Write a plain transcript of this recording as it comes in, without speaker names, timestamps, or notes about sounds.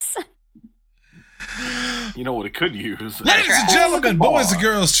You know what it could use? Ladies and gentlemen, boys and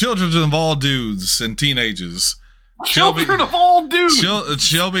girls, children of all dudes and teenagers. Children of all dudes.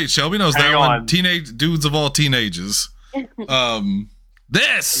 Shelby knows that one. Teenage dudes of all teenagers.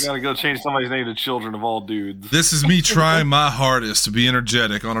 This. I gotta go change somebody's name to Children of All Dudes. This is me trying my hardest to be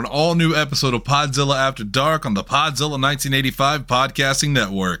energetic on an all-new episode of Podzilla After Dark on the Podzilla 1985 Podcasting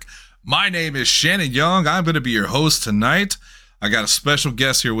Network. My name is Shannon Young. I'm going to be your host tonight. I got a special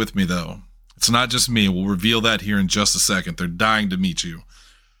guest here with me, though. It's not just me. We'll reveal that here in just a second. They're dying to meet you.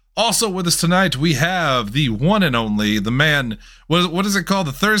 Also with us tonight, we have the one and only, the man, what is it called?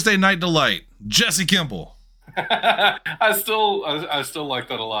 The Thursday Night Delight, Jesse Kimball. I still like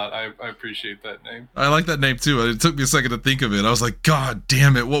that a lot. I appreciate that name. I like that name too. It took me a second to think of it. I was like, God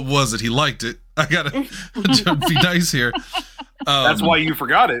damn it, what was it? He liked it. I gotta be nice here. That's why you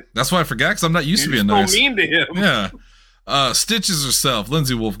forgot it. That's why I forgot, because I'm not used to being nice. So mean to him. Yeah. Stitches herself,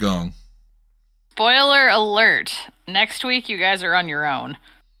 Lindsay Wolfgang. Spoiler alert. Next week, you guys are on your own.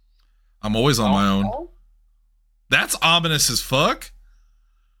 I'm always on my own. That's ominous as fuck.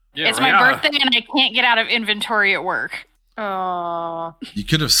 Yeah, it's my birthday and I can't get out of inventory at work. Aww. You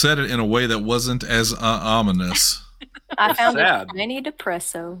could have said it in a way that wasn't as ominous. I found a tiny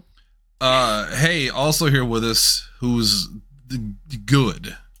depresso. Hey, also here with us, who's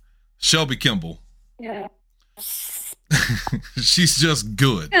good, Shelby Kimball. Yeah. She's just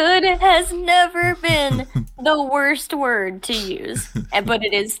good. Good has never been the worst word to use, but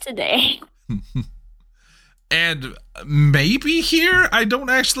it is today. And maybe here, I don't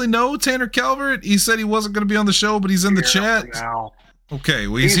actually know, Tanner Calvert. He said he wasn't going to be on the show, but he's in the chat. Okay,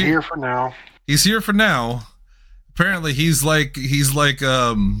 well, he's here for now. He's here for now. Apparently, he's like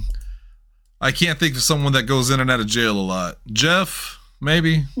I can't think of someone that goes in and out of jail a lot. Jeff,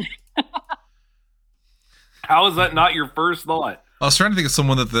 maybe. How is that not your first thought? I was trying to think of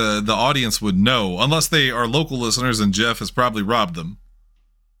someone that the audience would know, unless they are local listeners, and Jeff has probably robbed them.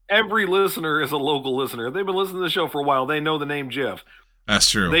 Every listener is a local listener. They've been listening to the show for a while. They know the name Jeff. That's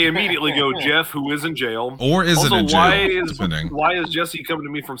true. They immediately go, Jeff, who is in jail. Or isn't in jail, why is Jesse coming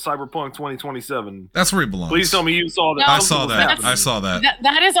to me from Cyberpunk 2027? That's where he belongs. Please tell me you saw that. No, I saw that.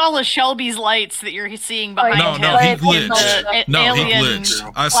 That is all of Shelby's lights that you're seeing behind him. No, he glitched. He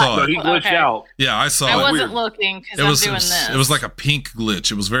glitched. I saw it. He glitched out. Yeah, I saw it. I wasn't looking because I'm doing this. It was like a pink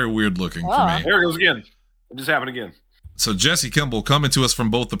glitch. It was very weird looking for me. There it goes again. It just happened again. So Jesse Kimball coming to us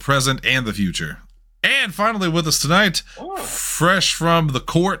from both the present and the future. And finally with us tonight, fresh from the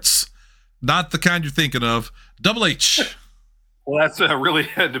courts, not the kind you're thinking of, Double H. Well, that's really,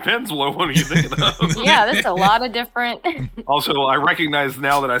 it depends what one are you thinking of. Yeah, that's a lot of different. Also, I recognize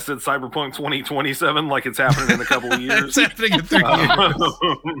now that I said Cyberpunk 2027 like it's happening in a couple of years. It's happening in 3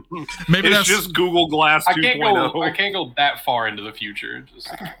 years. Maybe it's just Google Glass 2.0. I can't go that far into the future.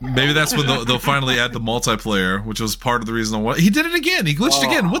 Maybe that's when they'll finally add the multiplayer, which was part of the reason why. He did it again. He glitched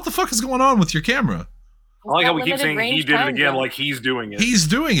again. What the fuck is going on with your camera? I like how we keep saying he did it again like he's doing it. He's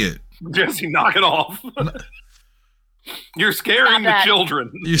doing it. Jesse, knock it off. You're scaring the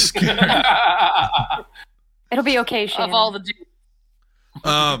children. You're scaring. It'll be okay, Shannon. Of all the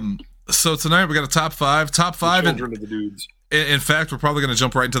dudes. So tonight we got a top five. Top five. Children of the dudes. In fact, we're probably going to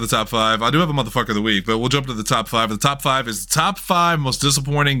jump right into the top five. I do have a motherfucker of the week, but we'll jump to the top five. The top five is the top 5 most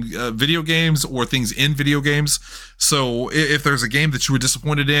disappointing video games or things in video games. So if there's a game that you were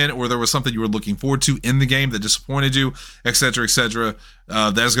disappointed in, or there was something you were looking forward to in the game that disappointed you, etc.,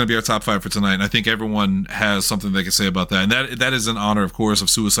 that is going to be our top 5 for tonight. And I think everyone has something they can say about that. And that is in honor, of course, of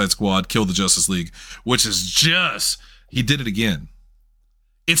Suicide Squad, Kill the Justice League, which is he did it again.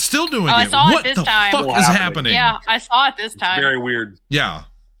 It's still doing it. I saw what it this the time. fuck is happening? Yeah, I saw it this time. It's very weird. Yeah.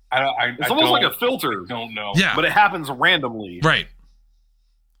 It's almost like a filter. I don't know. Yeah. But it happens randomly. Right.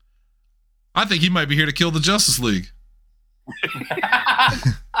 I think he might be here to kill the Justice League.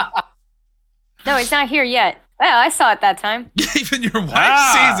 No, he's not here yet. Well, I saw it that time. Even your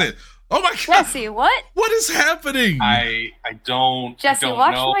wife sees it. Oh my god. Jesse, what? What is happening? I don't. Jesse,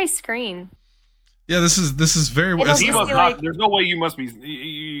 watch my screen. Yeah, this is very. There's no way you must be.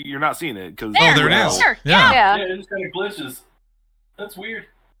 You're not seeing it because. Oh, there it is. Sure. Yeah. It just kind of glitches. That's weird.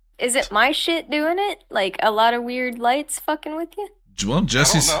 Is it my shit doing it? Like a lot of weird lights fucking with you? Well,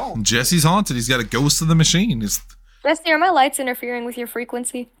 Jesse's haunted. He's got a ghost of the machine. Jesse, are my lights interfering with your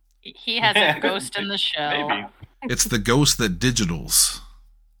frequency? He has a ghost in the show. Maybe. It's the ghost that digitals.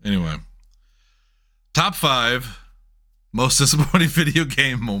 Anyway, top 5 most disappointing video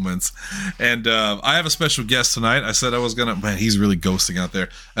game moments. And I have a special guest tonight. I said I was gonna, man, he's really ghosting out there.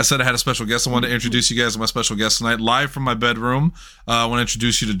 I said I had a special guest. I wanted to introduce you guys to my special guest tonight, live from my bedroom. I want to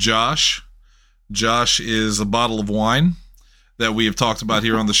introduce you to Josh. Josh is a bottle of wine that we have talked about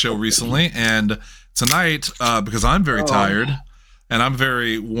here on the show recently, and Tonight, because I'm very tired and I'm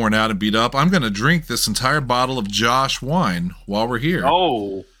very worn out and beat up, I'm going to drink this entire bottle of Josh wine while we're here.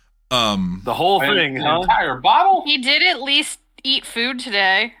 Oh, the whole thing, The huh? entire bottle? He did at least eat food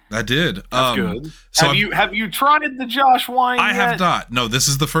today. I did. That's good. So have you tried the Josh wine I yet? have not. No, this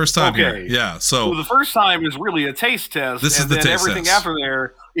is the first time here. Yeah, So the first time is really a taste test. This is the then taste everything test. after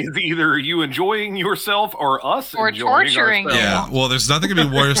there is either you enjoying yourself or us Or enjoying torturing ourselves. yeah, well, there's nothing to be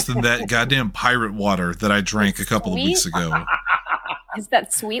worse than that goddamn pirate water that I drank a couple of weeks ago. Is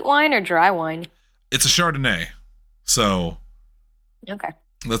that sweet wine or dry wine? It's a Chardonnay. So Okay.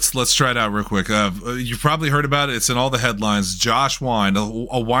 let's try it out real quick. You've probably heard about it. It's in all the headlines. Josh wine,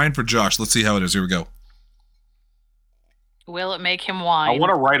 a wine for Josh. Let's see how it is. Here we go. Will it make him I whine?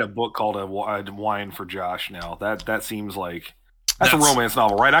 want to write a book called a Wine for Josh now. That seems like that's a romance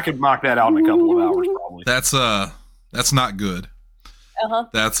novel, right? I could knock that out in a couple of hours probably. That's not good. Uh-huh.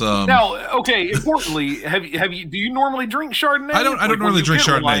 That's Now, okay, importantly, have you do you normally drink Chardonnay? I don't Like, when normally you drink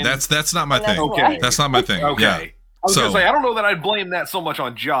get Chardonnay. wine- That's not my thing. Okay. That's not my thing. Okay. Yeah. I was So- gonna say I don't know that I'd blame that so much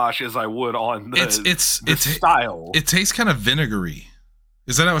on Josh as I would on the style. It tastes kind of vinegary.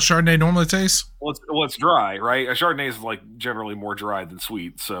 Is that how a Chardonnay normally tastes? Well, it's dry, right? A Chardonnay is like generally more dry than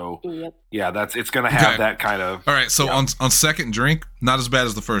sweet, so Yep. yeah, it's gonna have Okay. that kind of. All right, so Yeah. on second drink, not as bad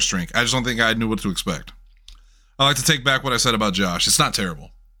as the first drink. I just don't think I knew what to expect. I like to take back what I said about Josh. It's not terrible.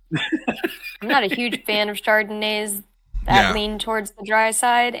 I'm not a huge fan of Chardonnays that Yeah. lean towards the dry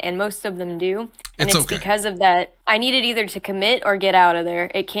side, and most of them do. And It's it's okay. because of that. I need it either to commit or get out of there.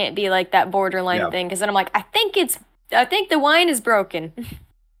 It can't be like that borderline Yeah. thing, because then I'm like, I think the wine is broken.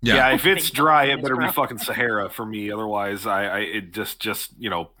 Yeah, if it's think dry, it's it better be rough. fucking Sahara for me. Otherwise, it just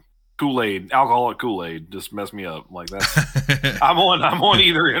Kool-Aid, alcoholic Kool-Aid, just mess me up. Like that's I'm on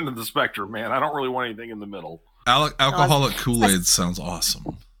either end of the spectrum, man. I don't really want anything in the middle. Alcoholic Kool-Aid sounds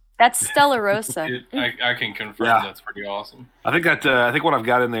awesome. That's Stella Rosa. I can confirm Yeah. that's pretty awesome. I think what I've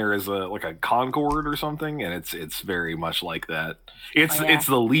got in there is like a Concord or something, and it's very much like that. It's Oh, yeah. it's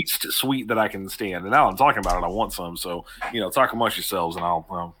the least sweet that I can stand. And now I'm talking about it, I want some. So talk amongst yourselves, and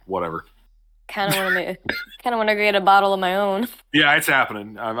I'll whatever. Kind of want to get a bottle of my own. Yeah, it's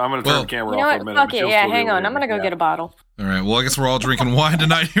happening. I'm gonna turn Well- the camera You know off what? for a minute. Fuck but it. you'll Yeah, still be hang on. able I'm gonna to- go yeah. get a bottle. All right, well, I guess we're all drinking wine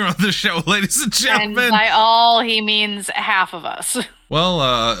tonight here on the show, ladies and And gentlemen. by all, he means half of us.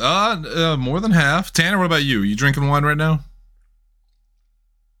 Well, more than half. Tanner, what about you? You drinking wine right now?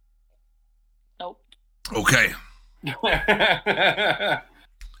 Nope. Okay.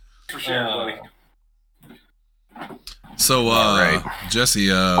 For sure, buddy. So, All right. Jesse,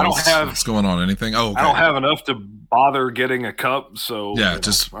 don't have- what's going on? Anything? Oh, okay. I don't have enough to bother getting a cup, so Yeah,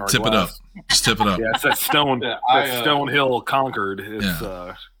 just or a tip it up. glass. Just tip it up. Yeah, it's that Stone, Yeah, that Stone Hill Concord. It's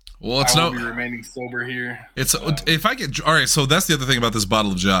Yeah. Well, it's I will no. be remaining sober here. It's if I get all right. So that's the other thing about this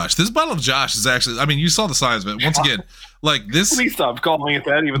bottle of Josh. This bottle of Josh is actually. I mean, you saw the size of it. Once again, like this. Please stop calling it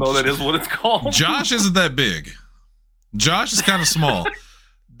that, even though that is what it's called. Josh isn't that big. Josh is kind of small.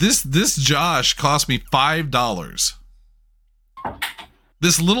 This Josh cost me $5.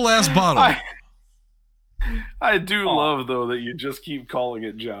 This little ass bottle. I do love though that you just keep calling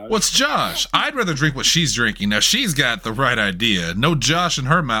it Josh. What's Josh? I'd rather drink what she's drinking. Now she's got the right idea. No Josh in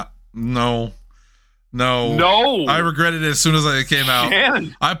her mouth. No. No, I regretted it as soon as it came out.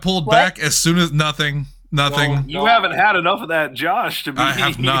 Shannon, I pulled What? back as soon as nothing. Well, you haven't had enough of that Josh to be. I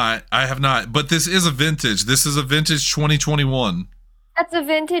have not. But this is a vintage. This is a vintage 2021. That's a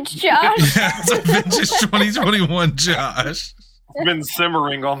vintage Josh. Yeah, it's a vintage 2021 Josh. been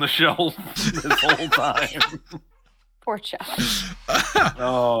simmering on the shelf this whole time. Poor Josh.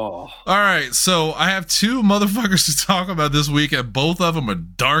 Oh, All right, so I have two motherfuckers to talk about this week, and both of them are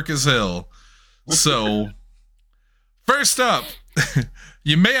dark as hell. So, first up,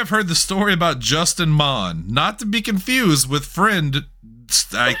 you may have heard the story about Justin Mon, not to be confused with friend,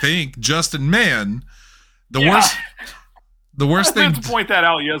 I think, Justin Mann. The worst I thing. meant to point that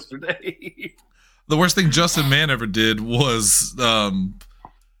out yesterday. The worst thing Justin Mann ever did was, I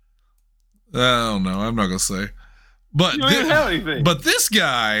don't know. I'm not gonna say, but You don't even have anything. but this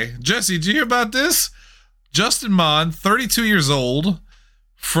guy, Jesse, did you hear about this? Justin Mon, 32 years old,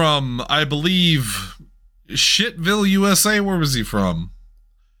 from I believe Shitville, USA. Where was he from?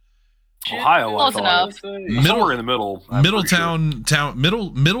 Ohio, Close I thought. enough. Somewhere in the middle. I'm pretty sure.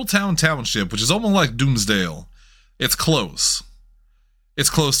 Middletown Township, which is almost like Doomsdale. It's close. It's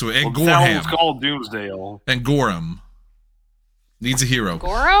close to it. And Well, the town was Gorham. called Doomsdale. And Gorham needs a hero.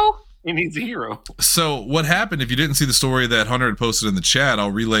 Goro? He needs a hero. So what happened, if you didn't see the story that Hunter had posted in the chat,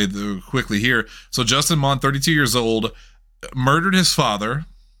 I'll relay quickly here. So Justin Mon, 32 years old, murdered his father,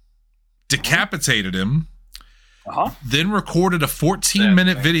 decapitated him, then recorded a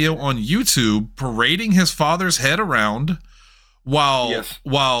 14-minute video on YouTube parading his father's head around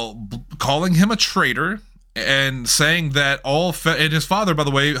while calling him a traitor and saying that and his father, by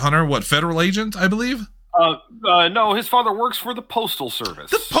the way, Hunter, federal agent, I believe? No, his father works for the Postal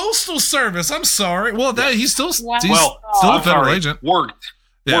Service. The Postal Service. I'm sorry. Well, he's still a federal agent. Worked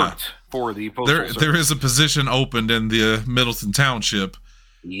for the Postal Service. There is a position opened in the Middleton Township.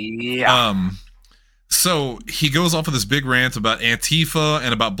 Yeah. So he goes off of this big rant about Antifa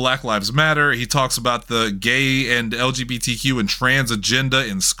and about Black Lives Matter. He talks about the gay and LGBTQ and trans agenda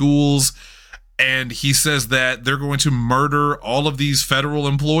in schools. And he says that they're going to murder all of these federal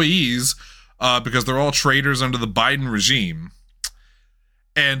employees because they're all traitors under the Biden regime.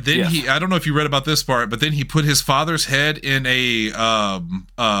 And then I don't know if you read about this part, but then he put his father's head in a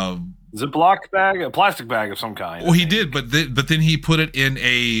Ziploc bag, a plastic bag of some kind. Well, he did, but then he put it in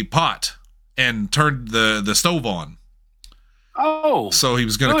a pot and turned the stove on. Oh, so he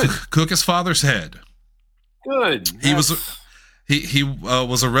was going to cook his father's head. Good. He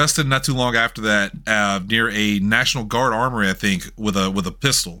was arrested not too long after that near a National Guard armory, I think, with a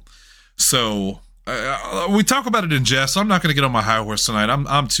pistol. So we talk about it in jest. So I'm not going to get on my high horse tonight.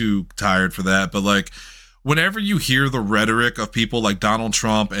 I'm too tired for that. But like, whenever you hear the rhetoric of people like Donald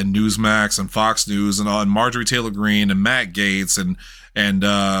Trump and Newsmax and Fox News and Marjorie Taylor Greene and Matt Gaetz and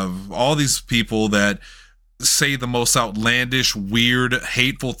all these people that say the most outlandish, weird,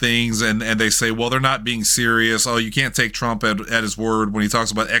 hateful things, and they say, well, they're not being serious. Oh, you can't take Trump at his word when he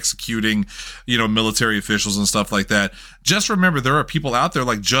talks about executing, military officials and stuff like that. Just remember, there are people out there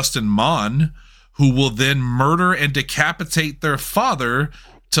like Justin Mon who will then murder and decapitate their father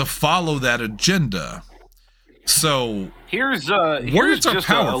to follow that agenda. So here's just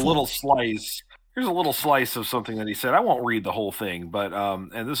a little slice. Here's a little slice of something that he said. I won't read the whole thing, but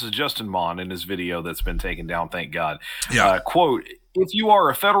and this is Justin Mon in his video that's been taken down, thank God. Yeah. Quote, if you are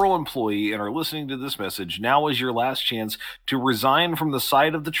a federal employee and are listening to this message, now is your last chance to resign from the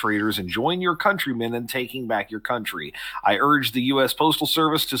side of the traitors and join your countrymen in taking back your country. I urge the U.S. Postal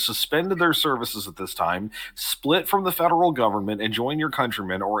Service to suspend their services at this time, split from the federal government, and join your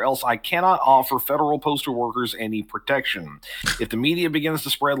countrymen, or else I cannot offer federal postal workers any protection. If the media begins to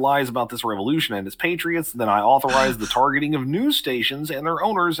spread lies about this revolution and its patriots, then I authorize the targeting of news stations and their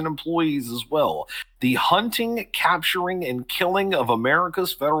owners and employees as well. The hunting, capturing, and killing of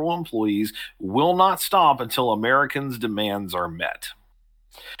America's federal employees will not stop until Americans' demands are met.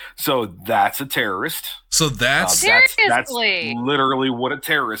 So that's a terrorist. So that's literally what a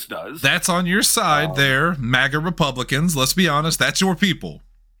terrorist does. That's on your side there, MAGA Republicans. Let's be honest. That's your people.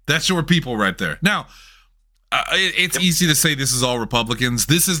 That's your people right there. Now, it's easy to say this is all Republicans.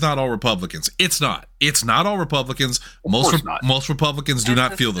 This is not all Republicans. It's not. It's not all Republicans. Most Republicans do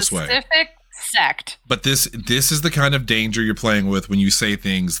not feel this way. Sect. But this is the kind of danger you're playing with when you say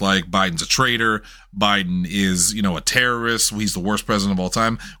things like Biden's a traitor, Biden is, a terrorist, he's the worst president of all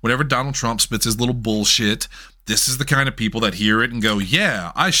time. Whenever Donald Trump spits his little bullshit, this is the kind of people that hear it and go,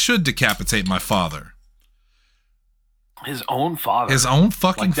 yeah, I should decapitate my father. His own father. His own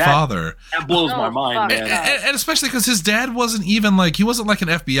fucking father. That blows my mind, man. And especially because his dad wasn't even he wasn't like an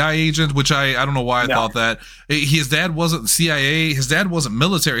FBI agent, which I don't know why I thought that. His dad wasn't CIA. His dad wasn't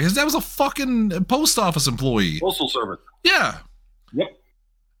military. His dad was a fucking post office employee. Postal Service. Yeah. Yep.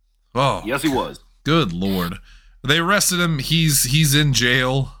 Oh. Yes, he was. Good Lord. They arrested him. He's in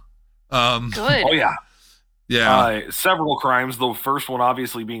jail. Good. Oh, yeah. Yeah. Several crimes. The first one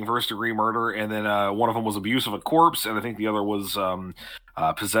obviously being first-degree murder, and then one of them was abuse of a corpse, and I think the other was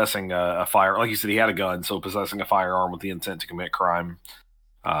possessing a fire. Like you said, he had a gun, so possessing a firearm with the intent to commit crime.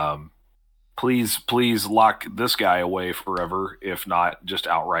 Please lock this guy away forever. If not, just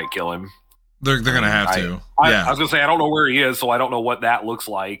outright kill him. They're going to have to. I was going to say, I don't know where he is, so I don't know what that looks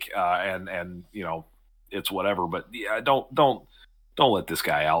like, and it's whatever. But yeah, don't let this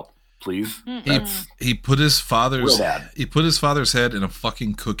guy out. Please. He put his father's head in a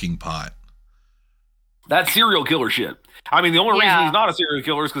fucking cooking pot. That's serial killer shit. I mean, the only reason he's not a serial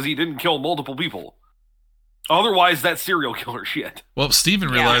killer is because he didn't kill multiple people. Otherwise, that's serial killer shit. Well, Steven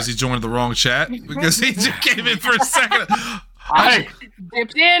realized he joined the wrong chat because he just came in for a second. I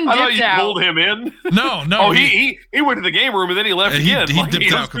dipped in, I thought dipped you out. pulled him in. No. Oh, he went to the game room and then he left again. He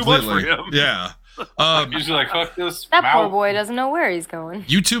dipped out too much completely. for him. Yeah. He's like, fuck this. That poor boy doesn't know where he's going.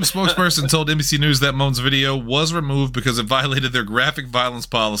 YouTube spokesperson told NBC News that Moan's video was removed because it violated their graphic violence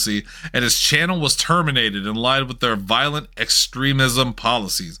policy, and his channel was terminated in line with their violent extremism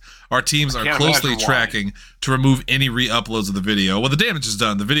policies. Our teams are closely tracking to remove any re-uploads of the video. Well, the damage is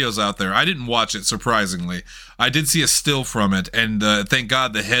done. The video's out there. I didn't watch it, surprisingly. I did see a still from it, and thank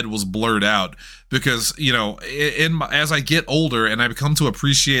God the head was blurred out because as I get older and I become to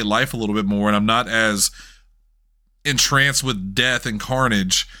appreciate life a little bit more, and I'm not as entranced with death and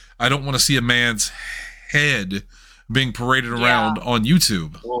carnage, I don't want to see a man's head being paraded around on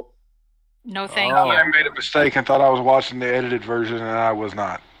YouTube. Well, No thank I you. made a mistake and thought I was watching the edited version, and I was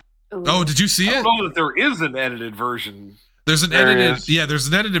not. Oh, did you see I it? don't know that there is an edited version. There's an There edited, is. there's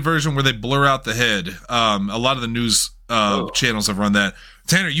an edited version where they blur out the head. A lot of the news channels have run that.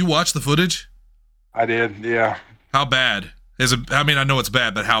 Tanner, you watched the footage? I did, yeah. How bad is it? I mean, I know it's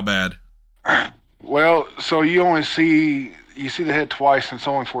bad, but how bad? Well, so you only see the head twice, and it's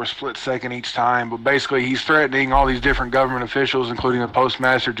only for a split second each time. But basically, he's threatening all these different government officials, including the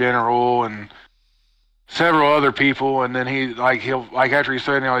postmaster general and several other people. And then he'll after he's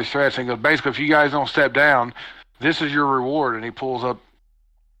threatening all these threats, and he goes, basically, if you guys don't step down, this is your reward. And he pulls up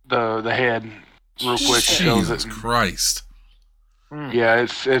the head real quick and shows Jesus it. Christ. Yeah,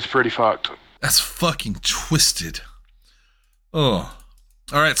 it's pretty fucked. That's fucking twisted. Oh.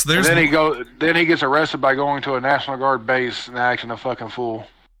 All right, so And there's... then he gets arrested by going to a National Guard base and acting a fucking fool.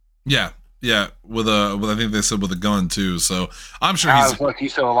 Yeah, with I think they said with a gun too. So I'm sure How the fuck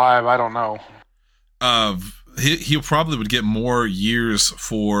he's still alive, I don't know. He probably would get more years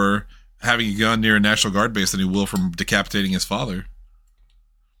for having a gun near a National Guard base than he will from decapitating his father.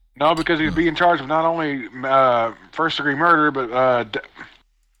 No, because he's being charged with not only first-degree murder, but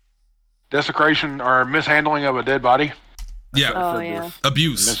desecration or mishandling of a dead body. Yeah, Oh, yeah.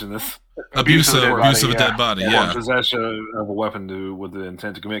 abuse. Mention this. Abuse of a yeah. dead body. Yeah. Possession of a weapon with the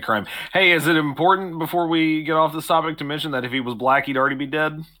intent to commit crime. Hey, is it important before we get off this topic to mention that if he was black, he'd already be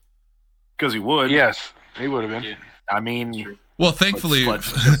dead? Because he would. Yes, he would have been. Yeah. I mean, Well, thankfully,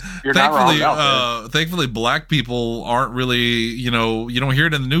 You're not wrong. thankfully, black people aren't really, you don't hear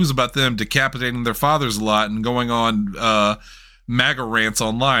it in the news about them decapitating their fathers a lot and going on MAGA rants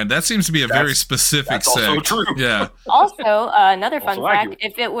online. That seems to be a very specific that's also sect. true. Yeah. Also, another fun Also fact, accurate.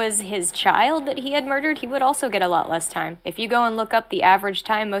 if it was his child that he had murdered, he would also get a lot less time. If you go and look up the average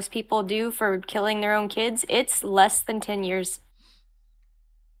time most people do for killing their own kids, it's less than 10 years,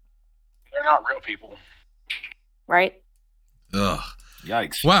 They're not real people. right? Ugh.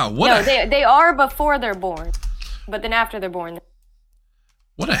 yikes. Wow. No, they are before they're born, but then after they're born.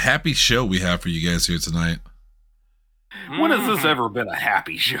 What a happy show we have for you guys here tonight. When has this ever been a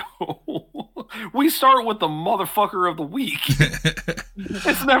happy show? We start with the motherfucker of the week.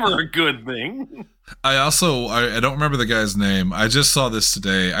 It's never a good thing. I don't remember the guy's name. I just saw this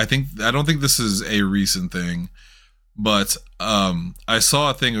today. I don't think this is a recent thing, but I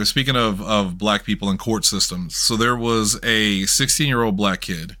saw a thing. It was speaking of black people in court systems. So there was a 16-year-old black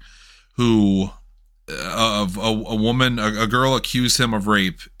kid who a girl accused him of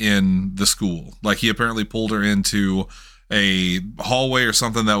rape in the school. Like, he apparently pulled her into a hallway or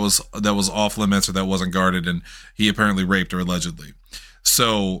something that was off limits or that wasn't guarded, and he apparently raped her allegedly.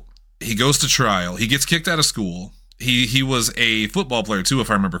 So he goes to trial. He gets kicked out of school. He was a football player too, if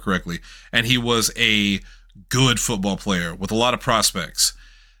I remember correctly, and he was a good football player with a lot of prospects.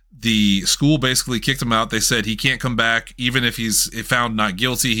 The school basically kicked him out. They said he can't come back. Even if he's found not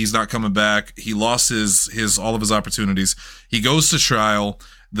guilty, he's not coming back. He lost his all of his opportunities. He goes to trial.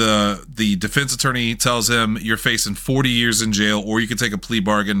 The defense attorney tells him, you're facing 40 years in jail, or you can take a plea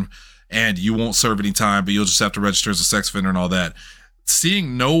bargain and you won't serve any time, but you'll just have to register as a sex offender and all that.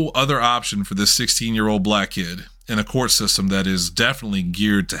 Seeing no other option for this 16-year-old black kid in a court system that is definitely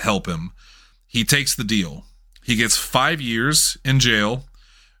geared to help him, he takes the deal. He gets 5 years in jail,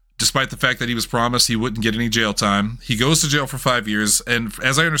 despite the fact that he was promised he wouldn't get any jail time. He goes to jail for 5 years, and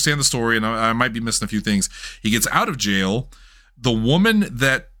as I understand the story, and I might be missing a few things, he gets out of jail. The woman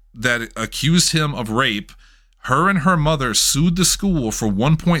that accused him of rape, her and her mother sued the school for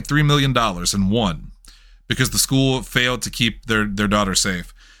 $1.3 million and won, because the school failed to keep their daughter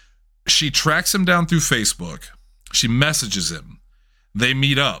safe. She tracks him down through Facebook. She messages him. They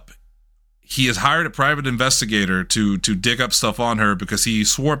meet up. He has hired a private investigator to dig up stuff on her because he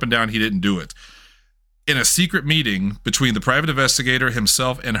swore up and down he didn't do it. In a secret meeting between the private investigator,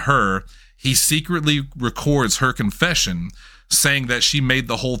 himself, and her, he secretly records her confession saying that she made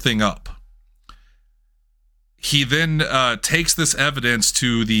the whole thing up. He then takes this evidence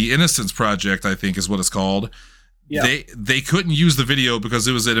to the Innocence Project, I think is what it's called. Yeah. They couldn't use the video because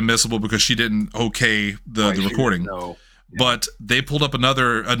it was inadmissible because she didn't okay the recording. No. Yeah. But they pulled up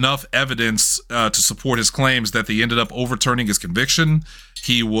enough evidence to support his claims that they ended up overturning his conviction.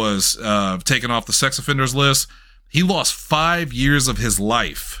 He was taken off the sex offenders list. He lost 5 years of his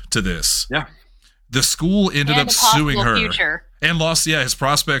life to this. Yeah. The school ended up suing her future. and lost his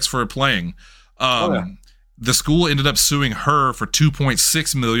prospects for playing. The school ended up suing her for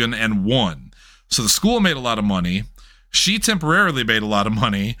 $2.6 million and won. So the school made a lot of money. She temporarily made a lot of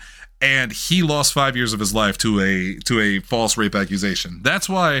money, and he lost 5 years of his life to a false rape accusation. That's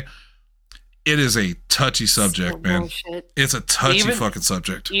why it is a touchy subject, man. Bullshit. It's a touchy fucking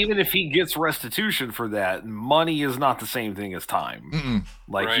subject. Even if he gets restitution for that, money is not the same thing as time. Mm-mm.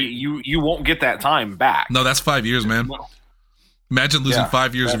 Like Right. you won't get that time back. No, that's 5 years, man. Imagine losing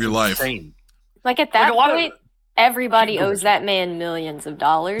 5 years of your life. Insane. Like at that Like a lot of- point, everybody owes that man millions of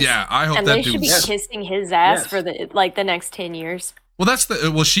dollars. Yeah, I hope and that they should dude. be kissing his ass for the next 10 years. Well,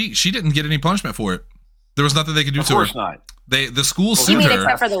 she didn't get any punishment for it. There was nothing they could do Of to her. course not. The school You sued mean her.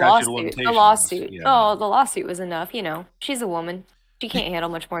 except for the Statute of lawsuit? The limitations, lawsuit. yeah. Oh, the lawsuit was enough. You know, she's a woman. She can't handle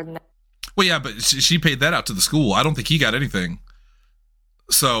much more than that. Well, yeah, but she paid that out to the school. I don't think he got anything.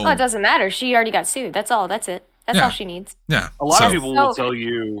 So Oh, it doesn't matter. She already got sued. That's all. That's it. That's Yeah. all she needs. yeah, A lot so, of people will tell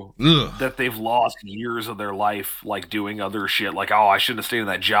you Ugh. that they've lost years of their life, like doing other shit. Like, oh, I shouldn't have stayed in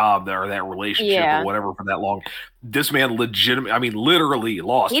that job or that relationship Yeah. or whatever for that long. This man literally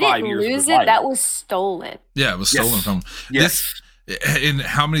lost He 5 didn't years of lose his it. life. That was stolen. Yeah, it was stolen from him. Yes. And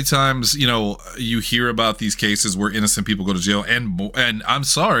how many times, you hear about these cases where innocent people go to jail, and I'm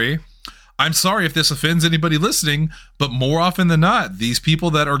sorry if this offends anybody listening, but more often than not, these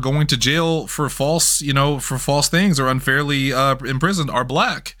people that are going to jail for false things or unfairly imprisoned are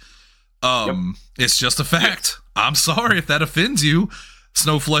black. It's just a fact. I'm sorry if that offends you,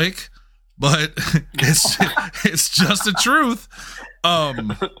 Snowflake, but it's just the truth.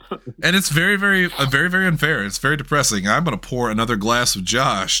 And it's very, very, very, very unfair. It's very depressing. I'm going to pour another glass of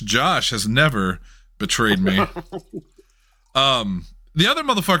Josh. Josh has never betrayed me. The other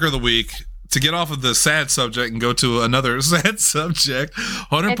motherfucker of the week, to get off of the sad subject and go to another sad subject,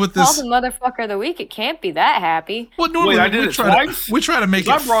 Hunter It's put called this. the motherfucker of the week. It can't be that happy. Well, normally Wait, I did it twice? we try to make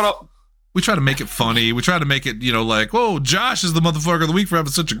I it. brought up. We try to make it funny. We try to make it, like, oh, Josh is the motherfucker of the week for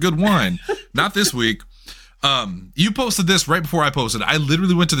having such a good wine. Not this week. You posted this right before I posted. I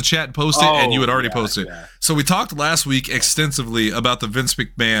literally went to the chat and posted it, and you had already posted. Yeah. So we talked last week extensively about the Vince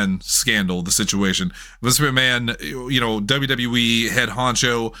McMahon scandal, the situation. Vince McMahon, WWE head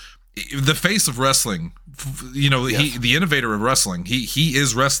honcho, the face of wrestling. He, the innovator of wrestling. He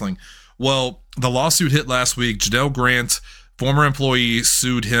is wrestling. Well, the lawsuit hit last week. Janelle Grant, former employee,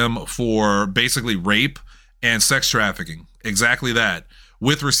 sued him for basically rape and sex trafficking. Exactly that,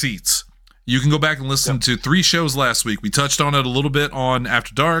 with receipts. You can go back and listen to 3 shows last week. We touched on it a little bit on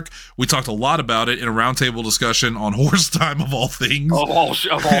After Dark. We talked a lot about it in a roundtable discussion on Horse Time, of all things. Of all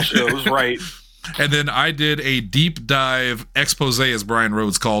shows, right? And then I did a deep dive expose, as Brian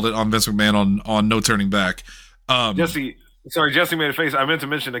Rhodes called it, on Vince McMahon on No Turning Back. Jesse made a face. I meant to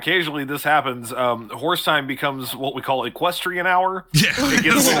mention, occasionally this happens. Horse Time becomes what we call equestrian hour. Yeah. It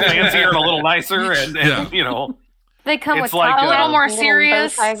gets a little fancier and a little nicer, and Yeah. They come It's with like, collars a little and more bow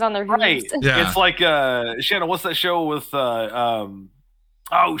serious. ties on their right. hooves. Yeah. It's like Shannon, what's that show with the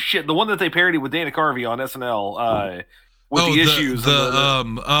one that they parodied with Dana Carvey on SNL with the issues with the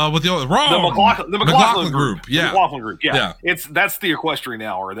wrong the McLaughlin group. Yeah. The McLaughlin group. Yeah. Yeah. That's the equestrian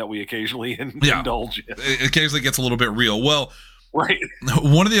hour that we occasionally indulge in. It occasionally gets a little bit real. Well, Right.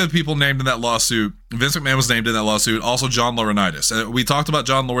 one of the other people named in that lawsuit, Vince McMahon was named in that lawsuit, also John Laurinaitis. We talked about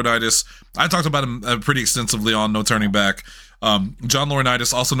John Laurinaitis. I talked about him pretty extensively on No Turning Back. John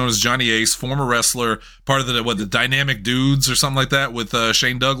Laurinaitis, also known as Johnny Ace, former wrestler, part of the Dynamic Dudes or something like that with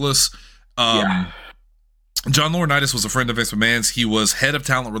Shane Douglas. John Laurinaitis was a friend of Vince McMahon's. He was head of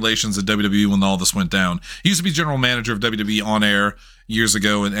talent relations at WWE when all this went down. He used to be general manager of WWE on air years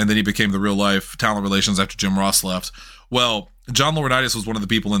ago, and then he became the real life talent relations after Jim Ross left. Well, John Laurinaitis was one of the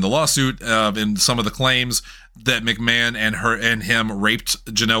people in the lawsuit, in some of the claims that McMahon and him raped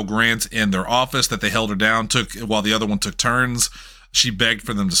Janelle Grant in their office, that they held her down, while the other one took turns. She begged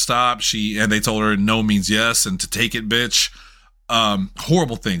for them to stop. And they told her no means yes, and to take it, bitch.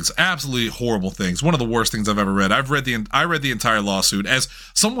 Horrible things, absolutely horrible things. One of the worst things I've ever read. I read the entire lawsuit. As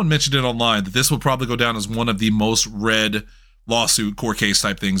someone mentioned it online, that this will probably go down as one of the most read lawsuit court case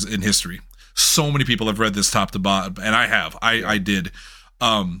type things in history. So many people have read this top to bottom, and I have. I did.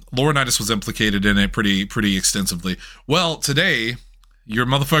 Laurinaitis was implicated in it pretty extensively. Well, today, your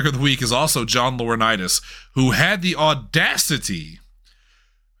motherfucker of the week is also John Laurinaitis, who had the audacity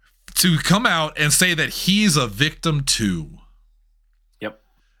to come out and say that he's a victim too.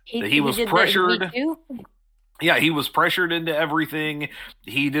 He was did the pressured. Me Too? Yeah, he was pressured into everything.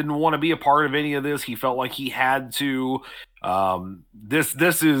 He didn't want to be a part of any of this. He felt like he had to.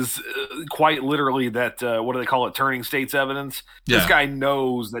 This is quite literally that, what do they call it? Turning state's evidence. Yeah. This guy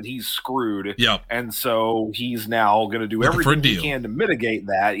knows that he's screwed. Yep. And so he's now going to do Looking for a everything he deal. can to mitigate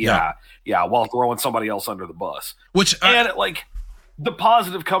that. Yeah. While throwing somebody else under the bus. Which And like, the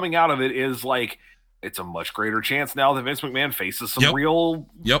positive coming out of it is like it's a much greater chance now that Vince McMahon faces some real,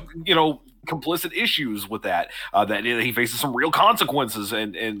 complicit issues with that. That he faces some real consequences,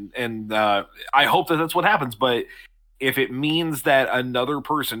 and I hope that that's what happens. But if it means that another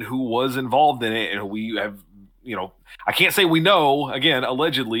person who was involved in it, and we have, I can't say we know, again,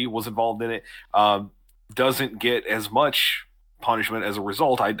 allegedly was involved in it, doesn't get as much punishment as a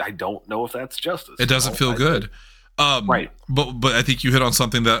result, I don't know if that's justice. It doesn't feel good. Right. But I think you hit on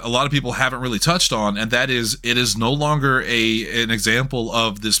something that a lot of people haven't really touched on, and that is it is no longer an example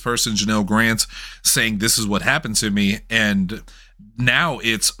of this person, Janelle Grant, saying this is what happened to me, and now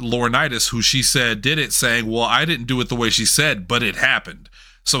it's Laurinaitis, who she said did it, saying, well, I didn't do it the way she said, but it happened.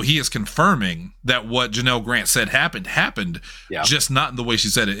 So he is confirming that what Janelle Grant said happened, just not in the way she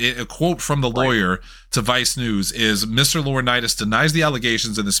said it. A quote from the lawyer to Vice News is, Mr. Laurinaitis denies the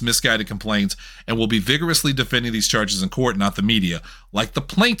allegations in this misguided complaint and will be vigorously defending these charges in court, not the media. Like the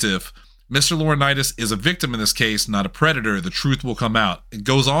plaintiff, Mr. Laurinaitis is a victim in this case, not a predator. The truth will come out. It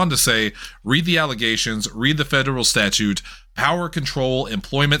goes on to say, read the allegations, read the federal statute, power, control,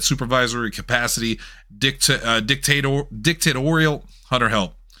 employment, supervisory capacity, dictatorial, Hunter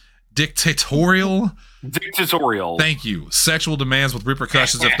help, dictatorial, thank you, sexual demands with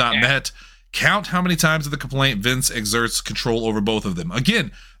repercussions if not met. Count how many times in the complaint Vince exerts control over both of them.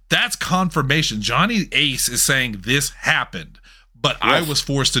 Again, that's confirmation. Johnny Ace is saying this happened, but I was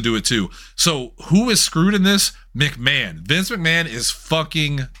forced to do it too. So who is screwed in this? McMahon. Vince McMahon is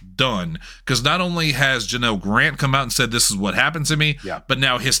fucking done, because not only has Janelle Grant come out and said this is what happened to me, but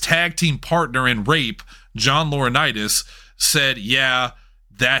now his tag team partner in rape, John Laurinaitis, said, yeah,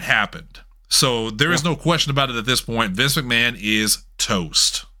 that happened. So there is no question about it at this point. Vince McMahon is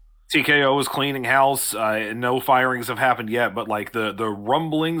toast. TKO is cleaning house. No firings have happened yet, but like the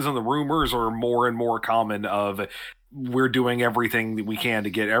rumblings and the rumors are more and more common of we're doing everything that we can to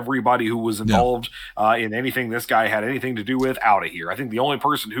get everybody who was involved in anything this guy had anything to do with out of here. I think the only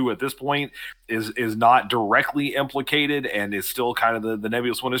person who at this point is not directly implicated and is still kind of the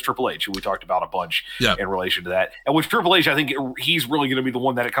nebulous one is Triple H, who we talked about a bunch in relation to that. And with Triple H, I think he's really going to be the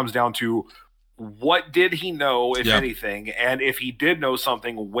one that it comes down to. What did he know, if anything? And if he did know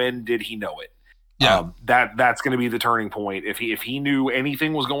something, when did he know it? That's going to be the turning point. If he knew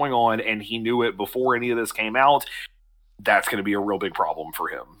anything was going on and he knew it before any of this came out, that's going to be a real big problem for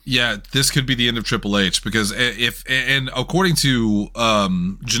him. Yeah, this could be the end of Triple H, because and according to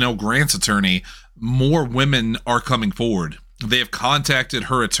Janelle Grant's attorney, more women are coming forward. They have contacted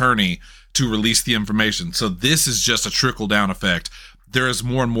her attorney to release the information. So this is just a trickle-down effect. There is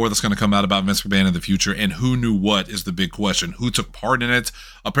more and more that's going to come out about Vince McMahon in the future, and who knew what is the big question. Who took part in it?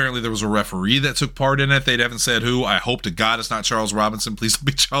 Apparently there was a referee that took part in it. They haven't said who. I hope to God it's not Charles Robinson. Please don't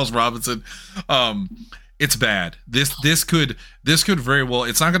be Charles Robinson. It's bad. This could very well.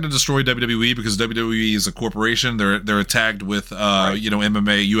 It's not going to destroy WWE, because WWE is a corporation. They're tagged with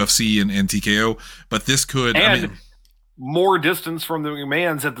MMA, UFC, and TKO. But this could, more distance from the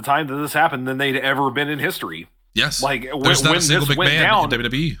McMahons at the time that this happened than they'd ever been in history. Yes, like there's not a single big man down, in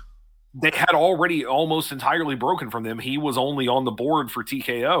WWE. They had already almost entirely broken from them. He was only on the board for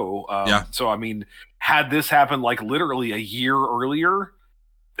TKO. So I mean, had this happened like literally a year earlier,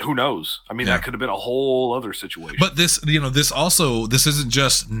 who knows? I mean, that could have been a whole other situation. But this isn't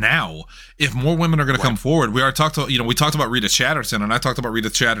just now. If more women are going to come forward, we talked about Rita Chatterton, and I talked about Rita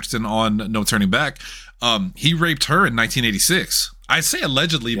Chatterton on No Turning Back. He raped her in 1986. I say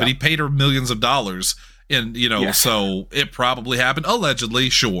allegedly, but he paid her millions of dollars. And, so it probably happened. Allegedly,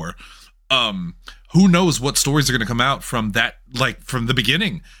 sure. Who knows what stories are going to come out from that, like, from the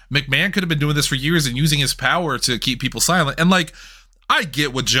beginning. McMahon could have been doing this for years and using his power to keep people silent. And, like, I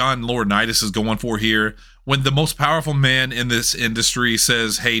get what John Laurinaitis is going for here. When the most powerful man in this industry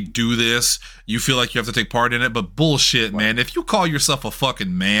says, hey, do this, you feel like you have to take part in it. But bullshit, man. If you call yourself a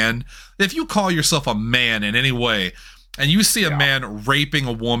fucking man, if you call yourself a man in any way, and you see a man raping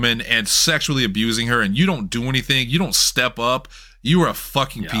a woman and sexually abusing her, and you don't do anything, you don't step up, you are a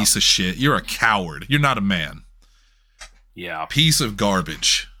fucking piece of shit. You're a coward. You're not a man. Yeah. Piece of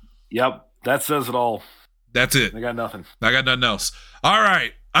garbage. Yep. That says it all. That's it. I got nothing. I got nothing else. All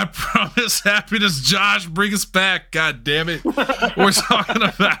right. I promise happiness, Josh. Bring us back. God damn it. We're talking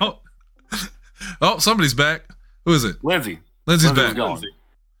about... Oh, somebody's back. Who is it? Lindsay's back. Gone.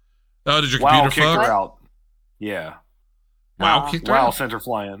 Oh, did your computer fuck? Her out. Yeah. WoW kicked her out? Sent her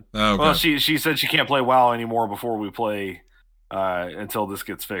flying. Oh, okay. Well, she said she can't play WoW anymore before we play until this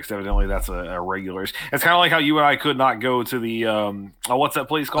gets fixed. Evidently, that's a regular. It's kind of like how you and I could not go to the what's that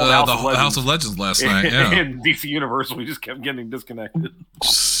place called? House of Legends last night. Yeah. In DC Universe, we just kept getting disconnected.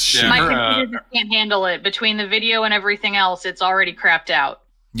 Shit. My her, computer just can't handle it. Between the video and everything else, it's already crapped out.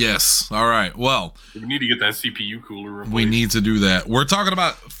 Yes. All right. Well, we need to get that CPU cooler replaced. we need to do that. We're talking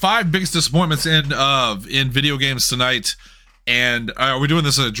about 5 biggest disappointments in video games tonight. And are we doing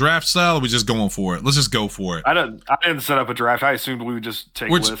this in a draft style, or are we just going for it? Let's just go for it. I didn't set up a draft. I assumed we would just take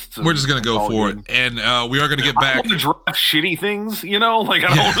lists. We're just going to go for it. And we are going to get back. I don't want to draft shitty things, Like,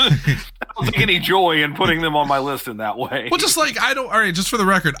 I don't take any joy in putting them on my list in that way. Well, just like, all right, just for the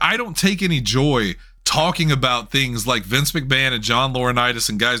record, I don't take any joy talking about things like Vince McMahon and John Laurinaitis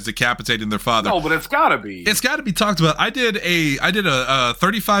and guys decapitating their father. No, but it's gotta be. It's got to be talked about. I did a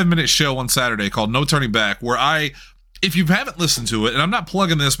 35-minute show on Saturday called No Turning Back, where if you haven't listened to it, and I'm not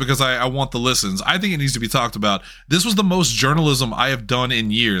plugging this because I want the listens, I think it needs to be talked about. This was the most journalism I have done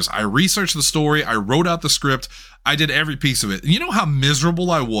in years. I researched the story. I wrote out the script. I did every piece of it. You know how miserable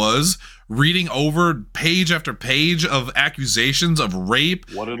I was reading over page after page of accusations of rape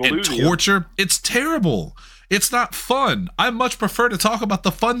and torture? It's terrible. It's not fun. I much prefer to talk about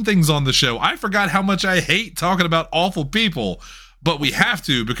the fun things on the show. I forgot how much I hate talking about awful people, but we have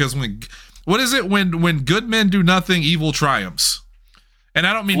to, because what is it when good men do nothing, evil triumphs? And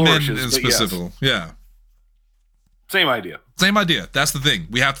I don't mean men in specific. Yes. Yeah. Same idea. That's the thing.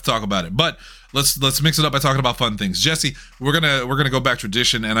 We have to talk about it. But let's mix it up by talking about fun things. Jesse, we're gonna go back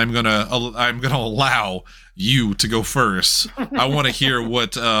tradition, and I'm gonna allow you to go first. I want to hear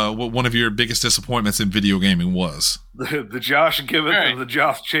what one of your biggest disappointments in video gaming was. The Josh Gibbons and the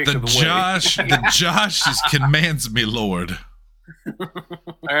Josh Chick of the The Josh commands me, Lord.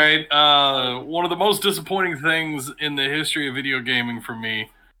 All right. One of the most disappointing things in the history of video gaming for me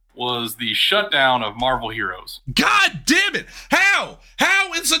was the shutdown of Marvel Heroes. God damn it! How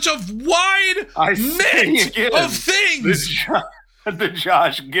in such a wide net of things? The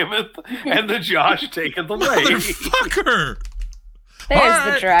Josh giveth and the Josh taketh away. Motherfucker!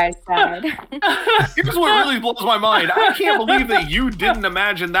 There's the dry side. Here's what really blows my mind. I can't believe that you didn't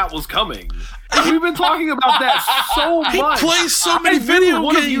imagine that was coming. We've been talking about that so much. He plays so many video games.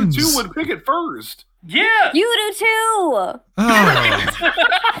 One of you two would pick it first. Yeah. You do too. Oh.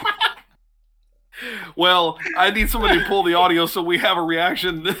 Well, I need somebody to pull the audio so we have a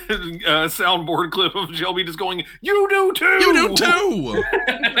reaction soundboard clip of Shelby just going, "You do too! You do too!"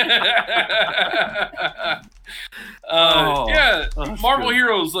 Marvel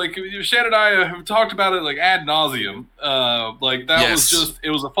Heroes, like Shannon and I have talked about it like ad nauseum.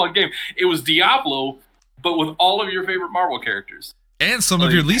 It was a fun game. It was Diablo, but with all of your favorite Marvel characters. And some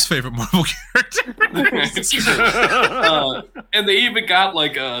of your least favorite Marvel characters. And they even got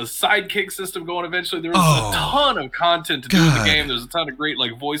like a sidekick system going eventually. There was a ton of content to do in the game. There's a ton of great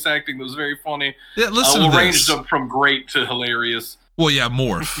like voice acting that was very funny. Yeah, listen to this. Ranged up from great to hilarious. Well, yeah,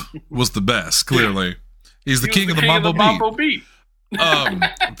 Morph was the best, clearly. He's the king of the Mambo Beat.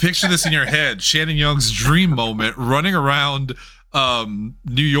 Picture this in your head. Shannon Young's dream moment, running around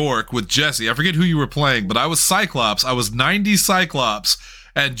New York with Jesse. I forget who you were playing, but I was Cyclops. I was 90 Cyclops,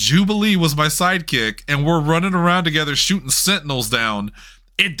 and Jubilee was my sidekick, and we're running around together shooting sentinels down.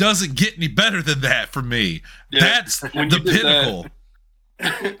 It doesn't get any better than that for me. Yeah, that's the pinnacle.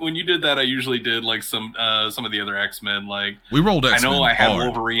 When you did that, I usually did like some of the other X-Men. Like we rolled X-Men. I know I had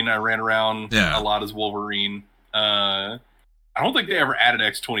Wolverine. I ran around a lot as Wolverine. I don't think they ever added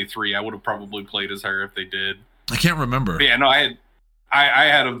X-23. I would have probably played as her if they did. I can't remember. But yeah, no, I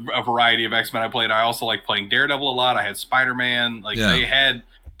had a variety of X-Men I played. I also like playing Daredevil a lot. I had Spider-Man. They had.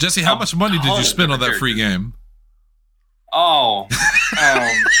 Jesse, how much money did you spend on that free game? Oh,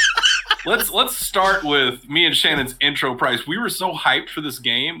 let's start with me and Shannon's intro price. We were so hyped for this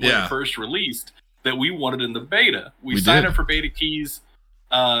game when it first released that we wanted in the beta. We signed up for beta keys.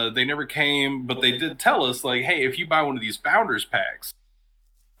 They never came, but they did tell us like, hey, if you buy one of these Founders packs,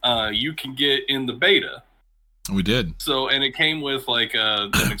 you can get in the beta. We did. So, and it came with like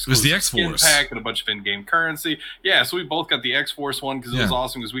an exclusive skin pack and a bunch of in-game currency. Yeah, so we both got the X-Force one because it was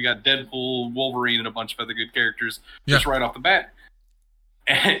awesome because we got Deadpool, Wolverine, and a bunch of other good characters just right off the bat.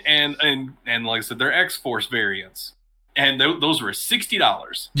 And like I said, they're X-Force variants. And those were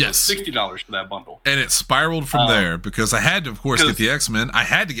 $60. Yes. $60 for that bundle. And it spiraled from there because I had to, of course, get the X-Men. I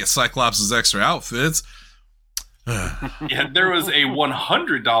had to get Cyclops' extra outfits. Yeah, there was a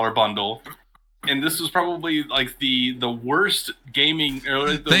 $100 bundle. And this was probably like the worst gaming.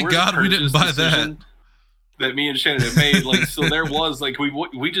 Thank God we didn't buy that me and Shannon had made. Like, so there was like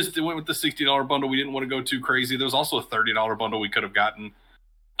we just went with the $60 bundle. We didn't want to go too crazy. There was also a $30 bundle we could have gotten.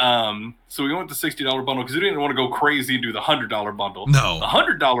 So we went with the $60 bundle because we didn't want to go crazy and do the $100 bundle. No, the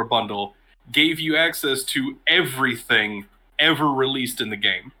 $100 bundle gave you access to everything ever released in the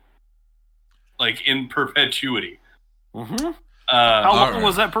game, like in perpetuity. Mm-hmm. How long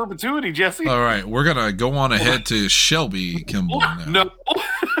was that perpetuity, Jesse? All right, we're gonna go on ahead to Shelby Kimball now. No.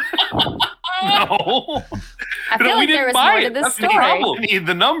 No. I feel like there was more to this story. I need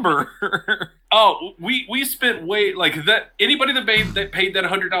the number. Oh, we spent way like that. Anybody that paid that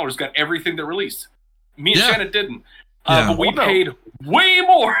 $100 got everything that released. Me and Shannon didn't. But we paid way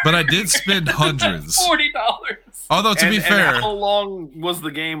more. But I did spend hundreds. $40. Although to be fair, how long was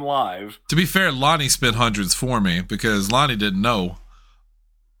the game live? To be fair, Lonnie spent hundreds for me because Lonnie didn't know.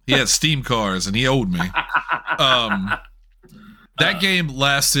 He had Steam cars and he owed me. That game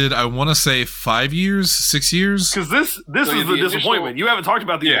lasted, I want to say, 5 years, 6 years. Because this is the disappointment. You haven't talked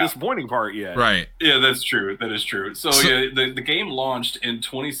about the disappointing part yet. Right. Yeah, that's true. That is true. So the game launched in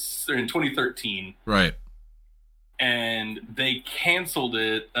 2013. Right. And they canceled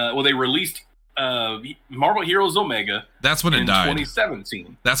it. They released Marvel Heroes Omega. That's when it died.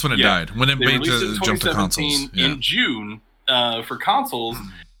 2017. That's when it died. When it made to jump to consoles. In June for consoles.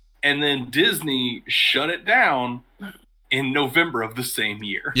 And then Disney shut it down in November of the same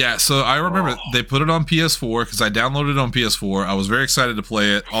year. Yeah, so I remember they put it on PS4 because I downloaded it on PS4. I was very excited to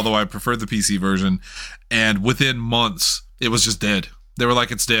play it, although I preferred the PC version. And within months, it was just dead. They were like,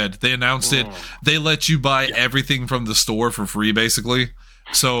 it's dead. They announced it. They let you buy everything from the store for free, basically.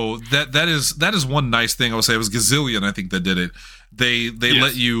 So that is one nice thing I would say. It was Gazillion, I think, that did it. They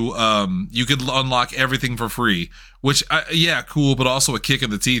let you you could unlock everything for free, which cool, but also a kick in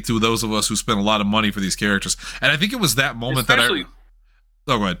the teeth to those of us who spent a lot of money for these characters. And I think it was that moment go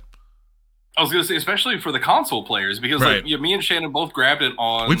ahead. I was gonna say, especially for the console players, because me and Shannon both grabbed it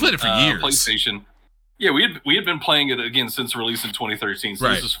on. We played it for years. PlayStation. Yeah, we had been playing it again since release in 2013. So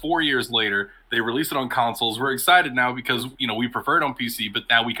this is 4 years later. They released it on consoles. We're excited now because we prefer it on PC, but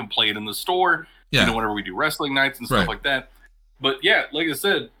now we can play it in the store. Yeah. Whenever we do wrestling nights and stuff like that. But yeah, like I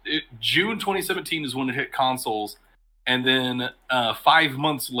said, June 2017 is when it hit consoles, and then 5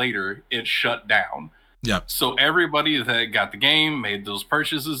 months later it shut down. Yeah. So everybody that got the game made those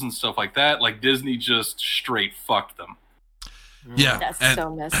purchases and stuff like that. Like Disney just straight fucked them. Yeah, that's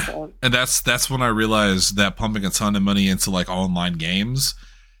so messed up. And that's when I realized that pumping a ton of money into like online games,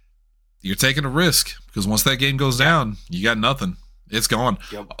 you're taking a risk because once that game goes down, you got nothing. It's gone.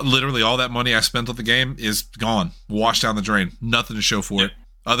 Yep. Literally, all that money I spent on the game is gone, washed down the drain. Nothing to show for it,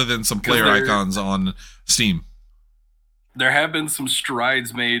 other than some player icons on Steam. There have been some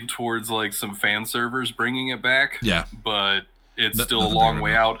strides made towards like some fan servers bringing it back. Yeah, but it's still a long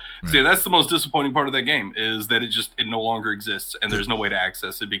way out. Right. So yeah, that's the most disappointing part of that game is that it no longer exists, and there's no way to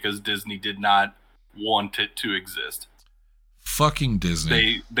access it because Disney did not want it to exist. Fucking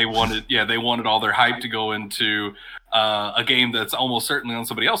Disney. They wanted all their hype to go into a game that's almost certainly on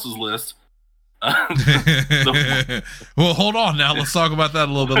somebody else's list. Well, hold on now. Let's talk about that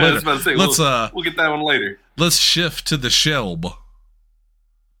a little bit later. I was about to say, we'll get that one later. Let's shift to the Shelb.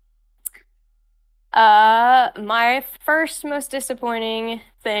 My first most disappointing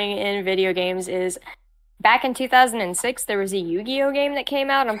thing in video games is back in 2006, there was a Yu-Gi-Oh game that came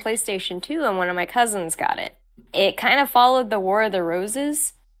out on PlayStation 2, and one of my cousins got it. It kind of followed the War of the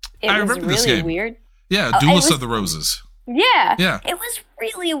Roses. I was really weird. Yeah, Duelist of the Roses. Yeah. It was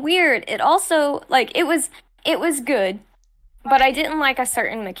really weird. It also, it was good, but I didn't like a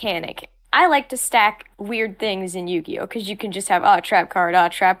certain mechanic. I like to stack weird things in Yu-Gi-Oh! Because you can just have, trap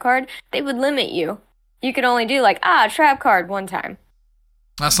card. They would limit you. You could only do, trap card one time.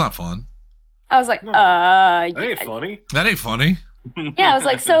 That's not fun. I was like, That ain't funny. That ain't funny. Yeah, I was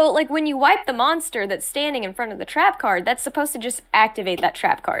like, so, when you wipe the monster that's standing in front of the trap card, that's supposed to just activate that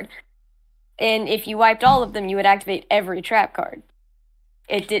trap card. And if you wiped all of them, you would activate every trap card.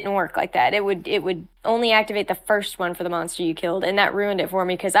 It didn't work like that. It would only activate the first one for the monster you killed, and that ruined it for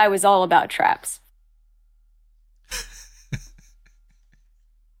me because I was all about traps.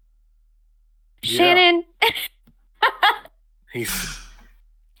 Shannon! He's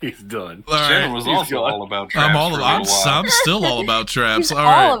done. Shannon was also all about traps. I'm still all about traps. He's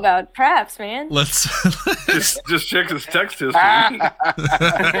all about traps, man. Let's just check his text history.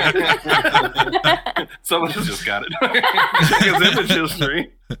 Someone just got it. Check his image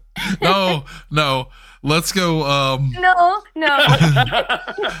history. No. Let's go. No. Tanner,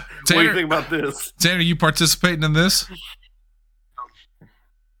 what do you think about this? Tanner, you participating in this?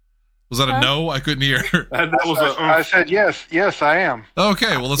 Was that a no? I couldn't hear. I said yes. Yes, I am.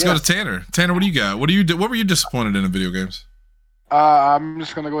 Okay, well, let's go to Tanner. Tanner, what do you got? What were you disappointed in video games? I'm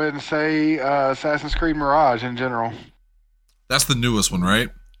just going to go ahead and say Assassin's Creed Mirage in general. That's the newest one, right?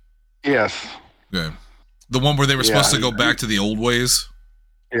 Yes. Okay. The one where they were supposed to go back to the old ways?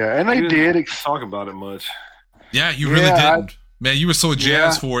 Yeah, and they did. Talk about it much. Yeah, you really didn't. Man, you were so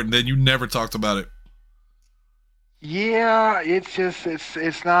jazzed for it, and then you never talked about it. Yeah,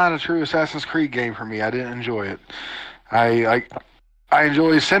 it's not a true Assassin's Creed game for me. I didn't enjoy it. I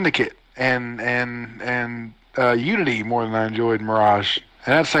enjoy Syndicate and Unity more than I enjoyed Mirage,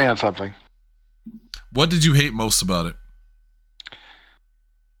 and that's saying something. What did you hate most about it?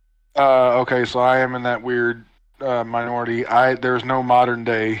 Okay, so I am in that weird minority. There's no modern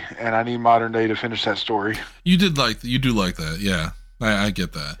day, and I need modern day to finish that story. You do like that, yeah. I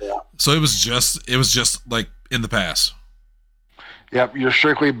get that. Yeah. So it was just like in the past. Yep, you're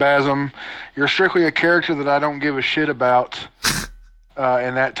strictly Basm. You're strictly a character that I don't give a shit about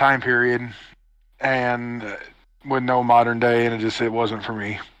in that time period, and with no modern day, and it wasn't for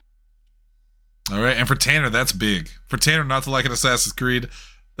me. All right, and for Tanner, that's big. For Tanner not to like an Assassin's Creed,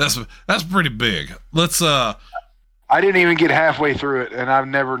 that's pretty big. Let's I didn't even get halfway through it, and I've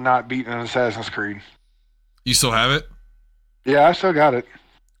never not beaten an Assassin's Creed. You still have it? Yeah, I still got it.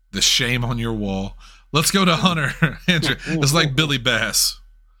 The shame on your wall. Let's go to Hunter. It's like Billy Bass.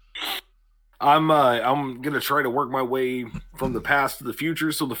 I'm gonna try to work my way from the past to the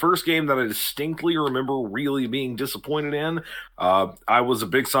future. So the first game that I distinctly remember really being disappointed in, I was a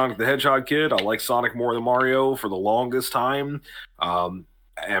big Sonic the Hedgehog kid. I liked Sonic more than Mario for the longest time.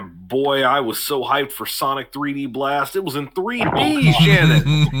 And boy, I was so hyped for Sonic 3D Blast. It was in 3D,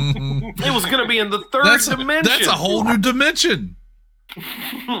 Shannon. It was gonna be in the third dimension. That's a whole new dimension.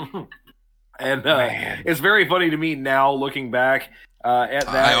 And it's very funny to me now looking back at that.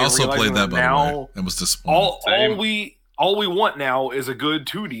 I also played that by the way and was disappointed. All we want now is a good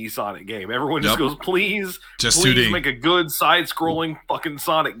 2D Sonic game. Everyone just goes, please 2D. Make a good side-scrolling fucking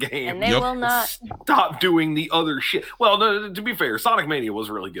Sonic game. And they will not. Stop doing the other shit. Well, no, to be fair, Sonic Mania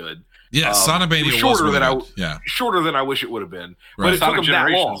was really good. Yeah, Sonic Mania was really good. Shorter than I wish it would have been. Right. But it Sonic took them that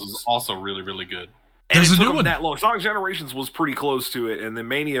long. Was also really, really good. And there's a new one that long. Sonic Generations was pretty close to it, and then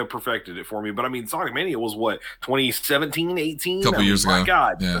Mania perfected it for me. But I mean, Sonic Mania was what, 2017, 18? A couple years ago. My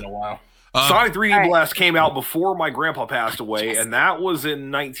God, yeah. It's been a while. Sonic 3D Blast came out before my grandpa passed away, and that was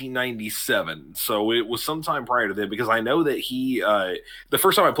in 1997. So it was sometime prior to that, because I know that he, the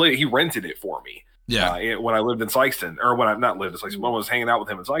first time I played it, he rented it for me. Yeah. When I lived in Sykeston, or when I not lived in Sykeston, when I was hanging out with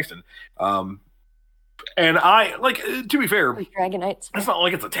him in Sykeston. And I, to be fair, Dragonites. It's not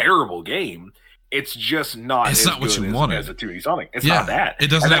like it's a terrible game. It's just not. It's not what you wanted as a 2D Sonic. It's not that. It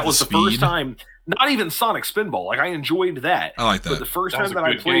doesn't. And have that was the first time. Not even Sonic Spinball. Like, I enjoyed that. I like that. But the first time that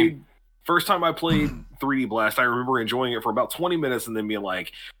I played 3D Blast, I remember enjoying it for about 20 minutes and then being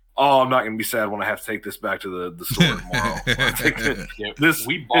like, "Oh, I'm not going to be sad when I have to take this back to the store tomorrow."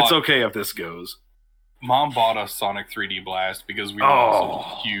 It's okay if this goes. Mom bought us Sonic 3D Blast because we were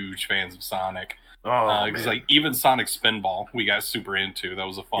also huge fans of Sonic. Because even Sonic Spinball, we got super into. That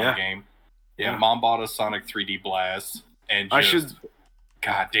was a fun game. Yeah, Mom bought us Sonic 3D Blast, and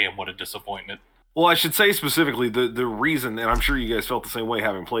God damn, what a disappointment. Well, I should say specifically the reason, and I'm sure you guys felt the same way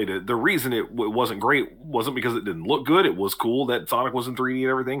having played it, the reason it wasn't great wasn't because it didn't look good. It was cool that Sonic was in 3D and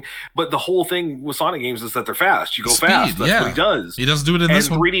everything, but the whole thing with Sonic games is that they're fast. You go fast. That's what he does. He doesn't do it in this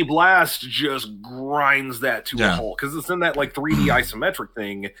one. And 3D Blast just grinds that to a halt, because it's in that 3D isometric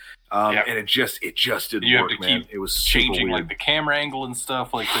thing, and it just didn't work, man. It was changing weird. The camera angle and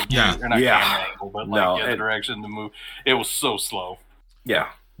stuff, or not camera angle, but the other direction to move. It was so slow. Yeah.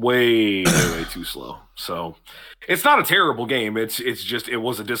 Way too slow. So it's not a terrible game. It's just, it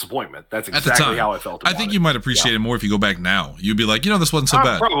was a disappointment. That's exactly how I felt about it. I think you might appreciate it more if you go back now. You'd be like, this wasn't so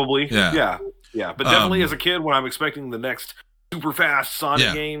bad. Probably. Yeah. But definitely as a kid, when I'm expecting the next super fast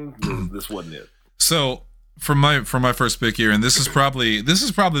Sonic game, this wasn't it. So for my first pick here, and this is probably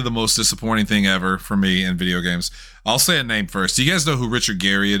the most disappointing thing ever for me in video games. I'll say a name first. Do you guys know who Richard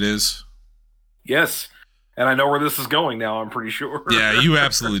Garriott is? Yes. And I know where this is going now, I'm pretty sure. Yeah, you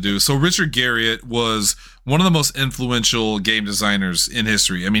absolutely do. So Richard Garriott was one of the most influential game designers in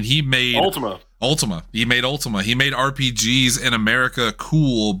history. I mean, he made Ultima. He made Ultima. He made RPGs in America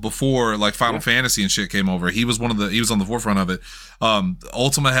cool before Final Fantasy and shit came over. He was on the forefront of it.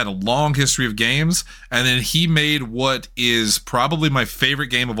 Ultima had a long history of games, and then he made what is probably my favorite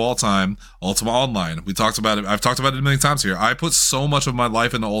game of all time, Ultima Online. We talked about it. I've talked about it a million times here. I put so much of my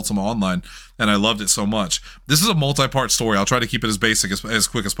life into Ultima Online, and I loved it so much. This is a multi-part story. I'll try to keep it as basic as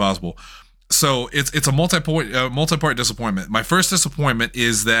quick as possible. So it's a multi-part disappointment. My first disappointment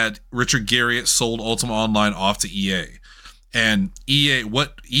is that Richard Garriott sold Ultima Online off to EA. And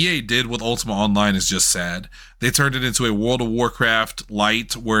what EA did with Ultima Online is just sad. They turned it into a World of Warcraft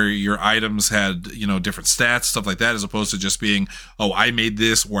light where your items had, different stats, stuff like that, as opposed to just being, I made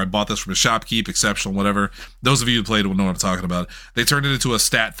this, or I bought this from a shopkeep, exceptional, whatever. Those of you who played will know what I'm talking about. They turned it into a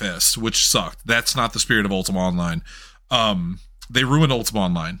stat fest, which sucked. That's not the spirit of Ultima Online. They ruined Ultima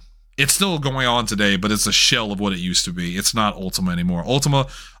Online. It's still going on today, but it's a shell of what it used to be. It's not Ultima anymore. Ultima,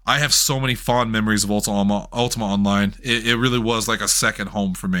 I have so many fond memories of Ultima Online. It really was like a second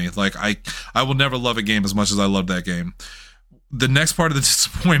home for me. Like I will never love a game as much as I loved that game. The next part of the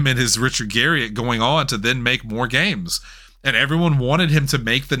disappointment is Richard Garriott going on to then make more games. And everyone wanted him to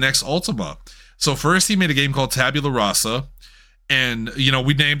make the next Ultima. So first he made a game called Tabula Rasa. And, you know,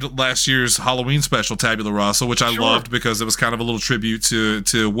 we named last year's Halloween special Tabula Rasa, which I loved because it was kind of a little tribute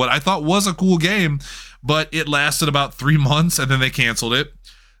to what I thought was a cool game, but it lasted about 3 months and then they canceled it.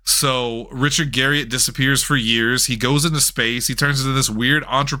 So Richard Garriott disappears for years. He goes into space. He turns into this weird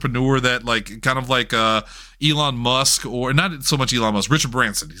entrepreneur that like kind of like Elon Musk, or not so much Elon Musk, Richard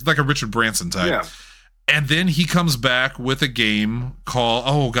Branson. He's like a Richard Branson type. Yeah. And then he comes back with a game called,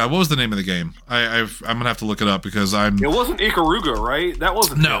 oh god, what was the name of the game? I'm gonna have to look it up because It wasn't Ikaruga, right? That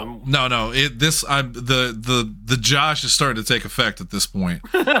wasn't him. No. The Josh is starting to take effect at this point.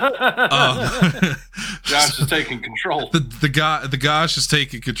 Josh is taking control. The Gosh is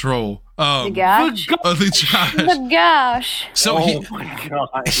taking control. The Gosh. The Gosh. So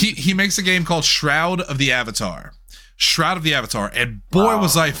he makes a game called Shroud of the Avatar. And boy,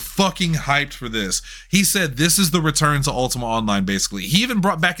 was I fucking hyped for this. He said this is the return to Ultima Online, basically. He even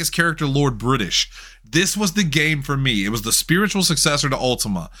brought back his character, Lord British. This was the game for me. It was the spiritual successor to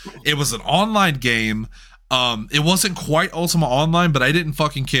Ultima. It was an online game. It wasn't quite Ultima Online, but I didn't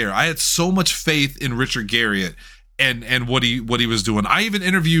fucking care. I had so much faith in Richard Garriott and what he was doing. I even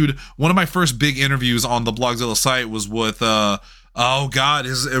interviewed, one of my first big interviews on the Blogzilla site was with oh god,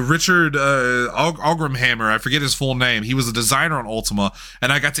 is Richard Algrimhammer. I forget his full name. He was a designer on Ultima,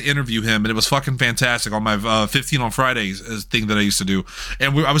 and I got to interview him, and it was fucking fantastic on my 15 on Fridays thing that I used to do.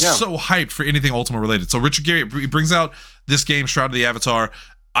 And I was so hyped for anything Ultima related. So Richard Garriott brings out this game, Shroud of the Avatar.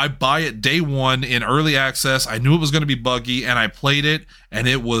 I buy it day one in early access. I knew it was going to be buggy, and I played it, and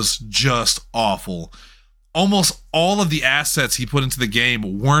it was just awful. Almost all of the assets he put into the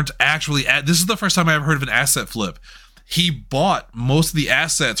game weren't actually this is the first time I ever heard of an asset flip. He bought most of the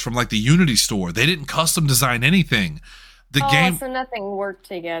assets from like the Unity store. They didn't custom design anything. The game, so nothing worked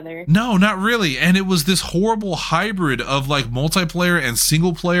together. No, not really. And it was this horrible hybrid of like multiplayer and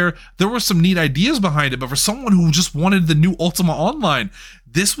single player. There were some neat ideas behind it, but for someone who just wanted the new Ultima Online,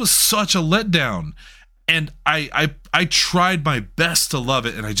 this was such a letdown. And I tried my best to love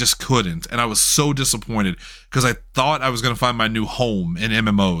it, and I just couldn't. And I was so disappointed because I thought I was going to find my new home in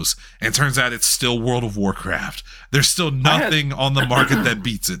MMOs. And it turns out it's still World of Warcraft. There's still nothing on the market that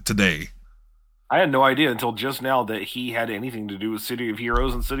beats it today. I had no idea until just now that he had anything to do with City of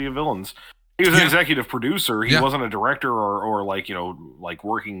Heroes and City of Villains. He was an executive producer. He wasn't a director or like, you know, like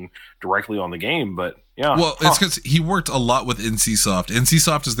working directly on the game, but yeah. Well, it's because he worked a lot with NCSoft.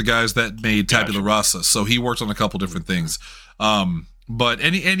 NCSoft is the guys that made Tabula Rasa, so he worked on a couple different things. But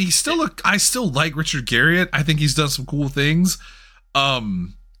he's still I still like Richard Garriott. I think he's done some cool things.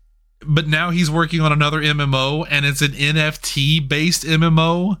 But now he's working on another MMO, and it's an NFT based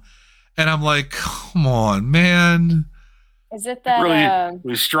MMO, and I'm like, come on, man. Is it that really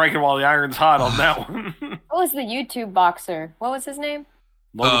was striking while the iron's hot on that one? What was the YouTube boxer? What was his name?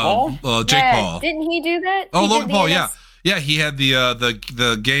 Logan Paul? Jake Paul. Didn't he do that? Oh, Logan Paul, yeah. Yeah, he had the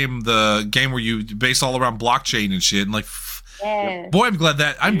game where you base all around blockchain and shit, and like boy, I'm glad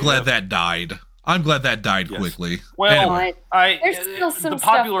that died. I'm glad that died quickly. Well, anyway. There's still some the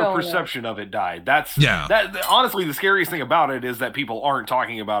popular stuff perception of it died. That honestly, the scariest thing about it is that people aren't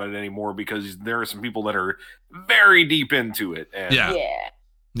talking about it anymore because there are some people that are very deep into it. And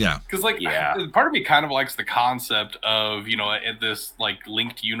yeah. Because part of me kind of likes the concept of, you know, this like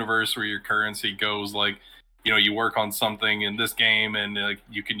linked universe where your currency goes like, you know, you work on something in this game and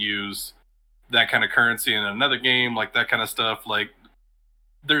you can use that kind of currency in another game, like that kind of stuff. Like,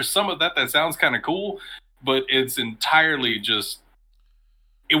 there's some of that sounds kind of cool, but it's entirely just,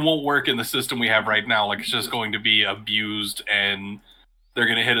 it won't work in the system we have right now. Like, it's just going to be abused, and they're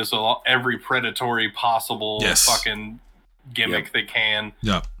going to hit us with every predatory possible fucking gimmick they can.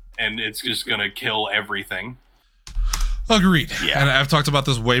 Yeah. And it's just going to kill everything. Agreed. Yeah. And I've talked about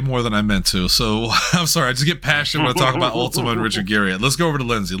this way more than I meant to, so I'm sorry. I just get passionate when I talk about Ultima and Richard Garriott. Let's go over to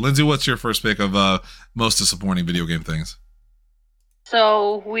Lindsay. Lindsay, what's your first pick of most disappointing video game things?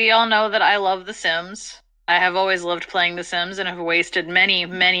 So we all know that I love The Sims. I have always loved playing The Sims and have wasted many,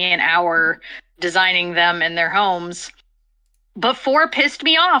 many an hour designing them in their homes. But 4 pissed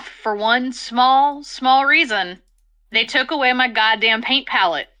me off for one small reason. They took away my goddamn paint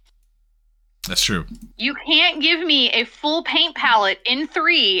palette. That's true. You can't give me a full paint palette in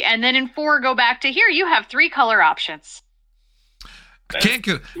 3 and then in 4 go back to here. You have 3 color options. Can't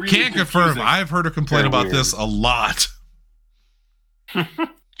confirm. I've heard her complain about this a lot.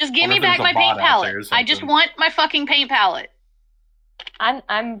 Just give me back my paint palette. I just want my fucking paint palette.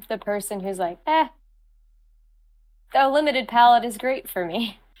 I'm the person who's like, the limited palette is great for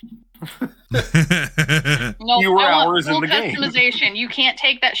me. No, fewer hours in the customization. You can't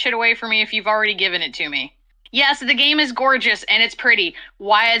take that shit away from me if you've already given it to me. Yes, the game is gorgeous and it's pretty.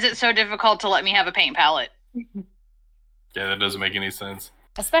 Why is it so difficult to let me have a paint palette? Yeah, that doesn't make any sense.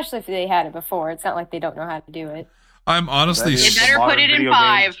 Especially if they had it before. It's not like they don't know how to do it. I'm honestly... They better put it in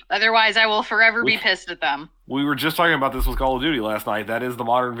 5, otherwise I will forever be pissed at them. We were just talking about this with Call of Duty last night. That is the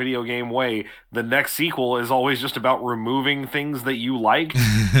modern video game way. The next sequel is always just about removing things that you like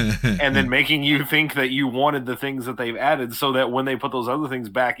and then making you think that you wanted the things that they've added so that when they put those other things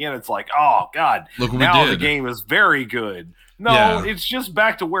back in, it's like, oh, God, look what now the game is very good. No, it's just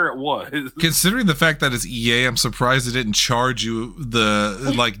back to where it was. Considering the fact that it's EA, I'm surprised they didn't charge you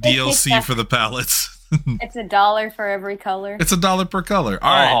the DLC for the palettes. It's $1 for every color. It's $1 per color. All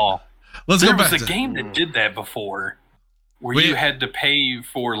right. Let's go back. There was a game that did that before, where you had to pay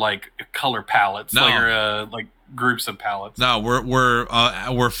for like color palettes, like groups of palettes. No,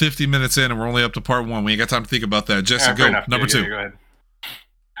 we're 50 minutes in and we're only up to part 1. We ain't got time to think about that. Jesse, go. Number 2. Go ahead.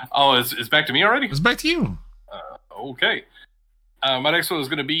 Oh, it's back to me already? It's back to you. Okay. My next one is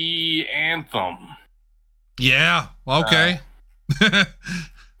going to be Anthem. Yeah. Okay.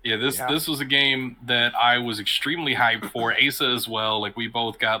 Yeah, this was a game that I was extremely hyped for. Asa as well. Like, we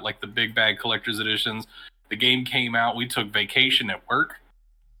both got like the big bag collector's editions. The game came out. We took vacation at work,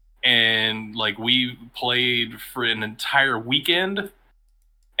 and like we played for an entire weekend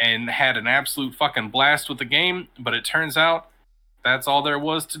and had an absolute fucking blast with the game. But it turns out that's all there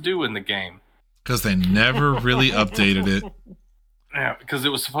was to do in the game, because they never really updated it. Yeah, because it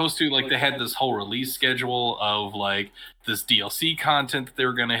was supposed to, like, they had this whole release schedule of, like, this DLC content that they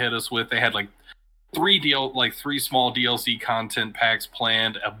were going to hit us with. They had, like, 3 small DLC content packs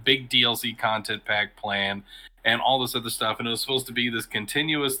planned, a big DLC content pack planned, and all this other stuff. And it was supposed to be this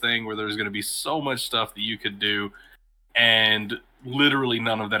continuous thing where there was going to be so much stuff that you could do, and literally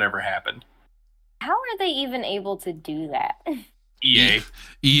none of that ever happened. How are they even able to do that?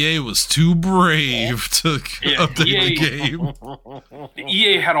 EA was too brave to update the game.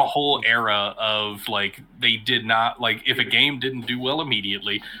 EA had a whole era of, like, they did not, like, if a game didn't do well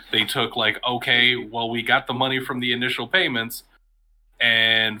immediately, they took, like, okay, well, we got the money from the initial payments,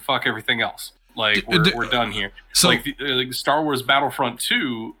 and fuck everything else. Like, we're done here. So, like Star Wars Battlefront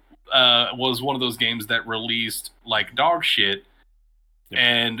 2 was one of those games that released, like, dog shit.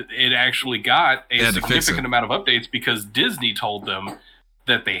 And it actually got a significant amount of updates because Disney told them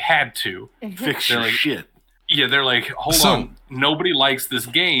that they had to fix your shit. Yeah, they're like, hold on, nobody likes this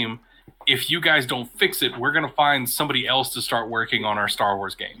game. If you guys don't fix it, we're going to find somebody else to start working on our Star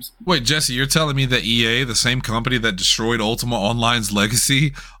Wars games. Wait, Jesse, you're telling me that EA, the same company that destroyed Ultima Online's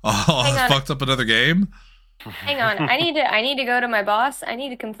legacy, fucked up another game? Hang on, I need to go to my boss. I need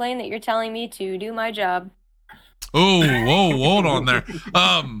to complain that you're telling me to do my job. Oh, whoa, hold on there.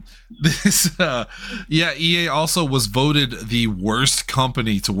 EA also was voted the worst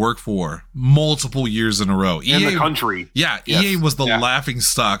company to work for multiple years in a row. In the country. Yeah, yes. EA was the laughing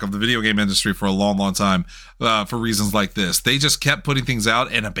stock of the video game industry for a long, long time for reasons like this. They just kept putting things out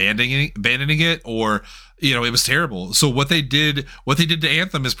and abandoning it, or, you know, it was terrible. So what they did to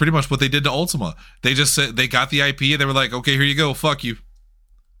Anthem is pretty much what they did to Ultima. They just said, they got the IP and they were like, okay, here you go, fuck you.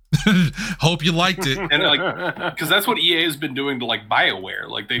 Hope you liked it. And like, because that's what EA has been doing to like BioWare.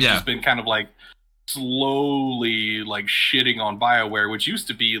 Like they've just been kind of like slowly like shitting on BioWare, which used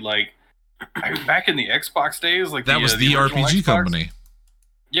to be like back in the Xbox days. Like that was the RPG Xbox company.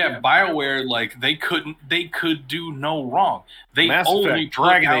 Yeah, BioWare, like they could do no wrong. They Mass only Effect,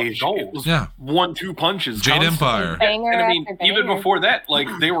 Dragon Age goals. Yeah, 1-2 punches. Jade Empire. And I mean, even before that, like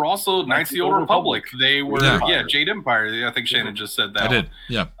they were also Knights of the Old Republic. They were Jade Empire. I think Shannon just said that. I did.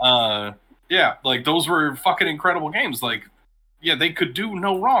 Yeah. Yeah, like those were fucking incredible games. Like, yeah, they could do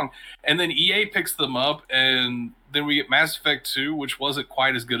no wrong. And then EA picks them up, and then we get Mass Effect 2, which wasn't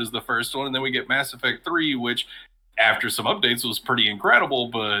quite as good as the first one, and then we get Mass Effect 3, which after some updates was pretty incredible,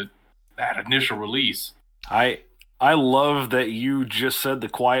 but that initial release. I love that you just said the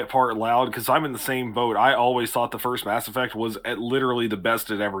quiet part loud, because I'm in the same boat. I always thought the first Mass Effect was literally the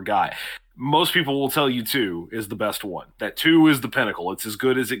best it ever got. Most people will tell you 2 is the best one. That 2 is the pinnacle. It's as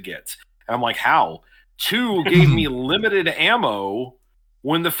good as it gets. And I'm like, how? 2 gave me limited ammo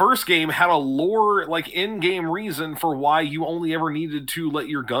when the first game had a lore, like in-game reason for why you only ever needed to let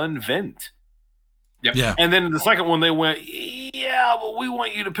your gun vent. Yep. Yeah. And then in the second one, they went, yeah, but we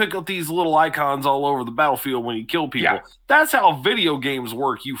want you to pick up these little icons all over the battlefield when you kill people. Yeah. That's how video games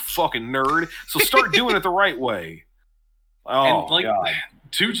work, you fucking nerd. So start doing it the right way. Oh, and like, God.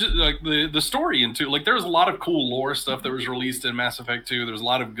 just like the story into like there was a lot of cool lore stuff that was released in Mass Effect 2. There was a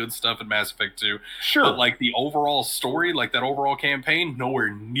lot of good stuff in Mass Effect 2. Sure. But like the overall story, like that overall campaign, nowhere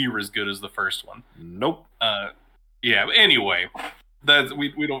near as good as the first one. Nope. Yeah. Anyway, that we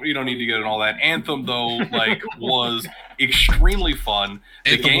don't need to get into all that. Anthem though, like was extremely fun.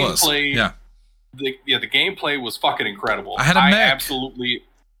 The gameplay, the gameplay was fucking incredible. I had a mech. Absolutely.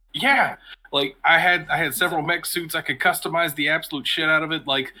 Yeah. Like I had several mech suits. I could customize the absolute shit out of it.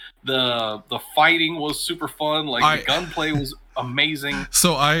 Like the fighting was super fun. Like the gunplay was amazing.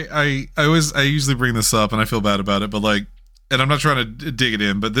 So I usually bring this up and I feel bad about it, but like, and I'm not trying to dig it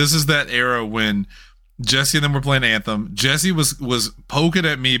in, but this is that era when Jesse and them were playing Anthem. Jesse was poking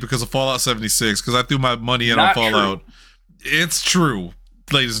at me because of Fallout 76 because I threw my money in on Fallout. True. It's true.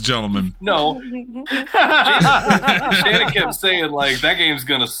 Ladies and gentlemen. No. Shannon kept saying, like, that game's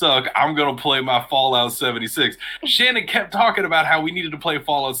gonna suck. I'm gonna play my Fallout 76. Shannon kept talking about how we needed to play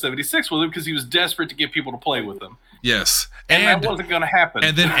Fallout 76 with him because he was desperate to get people to play with him. Yes. And that wasn't gonna happen.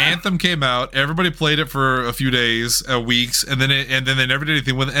 And then Anthem came out. Everybody played it for a few days, weeks, and then they never did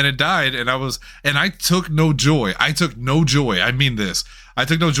anything with it, and it died. And I took no joy. I mean this. I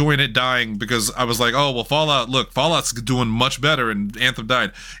took no joy in it dying because I was like, oh, well, Fallout's doing much better, and Anthem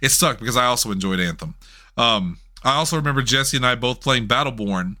died. It sucked because I also enjoyed Anthem. I also remember Jesse and I both playing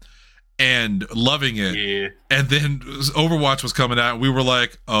Battleborn and loving it. Yeah. And then Overwatch was coming out, and we were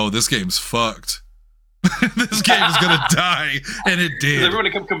like, oh, this game's fucked. This game is gonna die, and it did. Everybody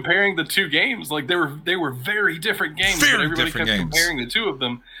kept comparing the two games, like they were very different games. But everybody kept comparing the two of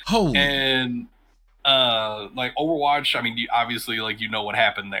them. Holy. And like Overwatch, I mean, obviously, like you know what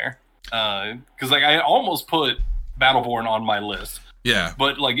happened there, because like I almost put Battleborn on my list. Yeah,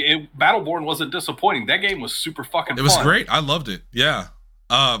 but like Battleborn wasn't disappointing. That game was super fucking. It was great. I loved it. Yeah.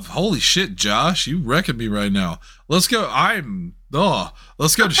 Holy shit, Josh, you wrecking me right now. Let's go.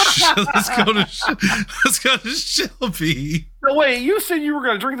 Let's go to Shelby. No, wait, you said you were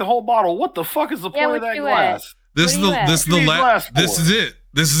going to drink the whole bottle. What the fuck is the point of that glass? This is the last. This is it.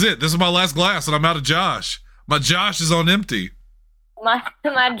 This is my last glass, and I'm out of Josh. My Josh is on empty. My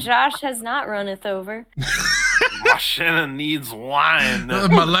Josh has not runneth over. My Shannon needs wine.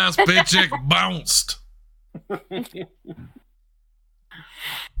 My last paycheck bounced.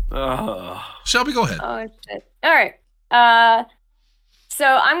 Shelby, go ahead. Oh shit! All right. So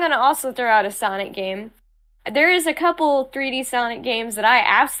I'm gonna also throw out a Sonic game. There is a couple 3D Sonic games that I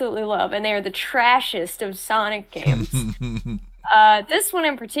absolutely love, and they are the trashiest of Sonic games. This one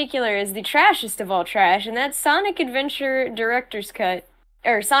in particular is the trashiest of all trash, and that's Sonic Adventure Director's Cut,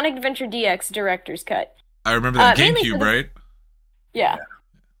 or Sonic Adventure DX Director's Cut. I remember that GameCube, right? Yeah.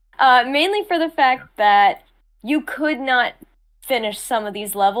 Mainly for the fact that you could not finish some of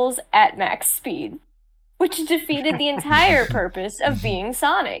these levels at max speed, which defeated the entire purpose of being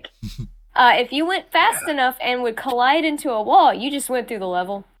Sonic. If you went fast enough and would collide into a wall, you just went through the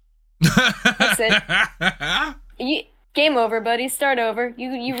level. That's it. Game over, buddy. Start over.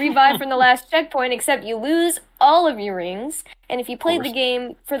 You revive from the last checkpoint, except you lose all of your rings. And if you played the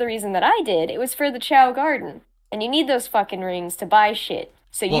game for the reason that I did, it was for the Chow Garden. And you need those fucking rings to buy shit.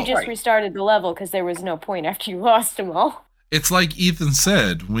 So you restarted the level because there was no point after you lost them all. It's like Ethan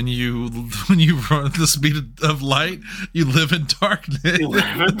said, when you run at the speed of light, you live in darkness. You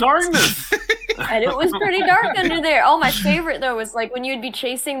live in darkness. And it was pretty dark under there. Oh, my favorite, though, was like when you'd be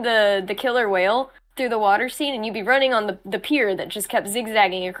chasing the killer whale through the water scene, and you'd be running on the pier that just kept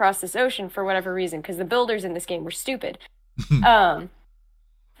zigzagging across this ocean for whatever reason, because the builders in this game were stupid. But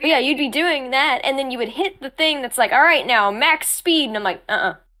yeah, you'd be doing that, and then you would hit the thing that's like, all right, now, max speed, and I'm like,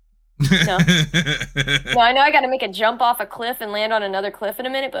 No. No, I know I gotta make a jump off a cliff and land on another cliff in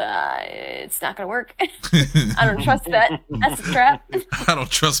a minute, but it's not gonna work. I don't trust that. That's a trap. I don't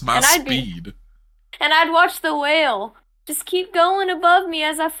trust my speed. And I'd watch the whale just keep going above me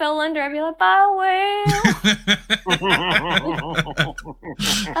as I fell under. I'd be like, bye, whale.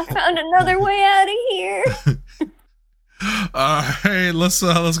 I found another way out of here. Hey, let's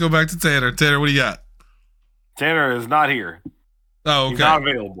go back to Tanner. Tanner, what do you got? Tanner is not here. Oh, okay. He's not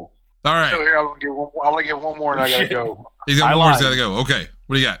available. All right. Here, I'll get one more and I gotta go. He's got one more, he's gotta go. Okay.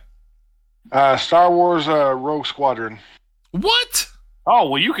 What do you got? Star Wars Rogue Squadron. What? Oh,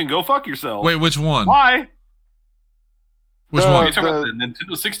 well, you can go fuck yourself. Wait, which one? Why? Which one? Are you talking about the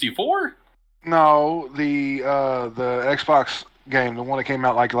Nintendo 64? No, the Xbox game, the one that came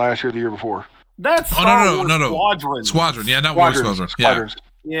out like last year or the year before. That's no. Squadron. Squadron. Yeah, not War Squadron.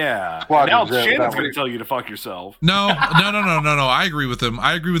 Yeah. Squadron. Now Shannon's going to tell you to fuck yourself. No. I agree with him.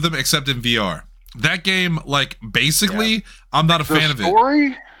 Except in VR. That game, like, basically, I'm not a fan of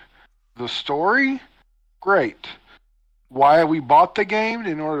it. The story, great. why we bought the game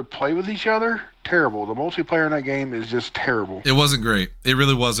in order to play with each other. Terrible. The multiplayer in that game is just terrible. It wasn't great. It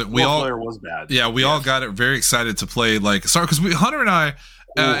really wasn't. Multiplayer was bad. Yeah, we all got it very excited to play. Like, sorry, because Hunter and I,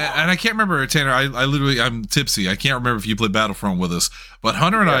 and I can't remember, Tanner. I'm tipsy. I can't remember if you played Battlefront with us, but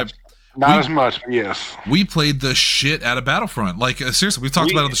Hunter and I. Not as much, but yes. We played the shit out of Battlefront. Like, seriously, we've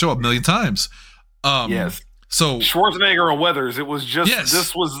talked about it on the show a million times. Yes. So Schwarzenegger and Weathers, it was just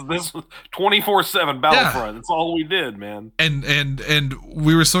this was 24/7 Battlefront. That's all we did, man. And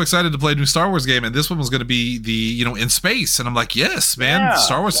we were so excited to play a new Star Wars game, and this one was going to be the in space. And I'm like, yes, man,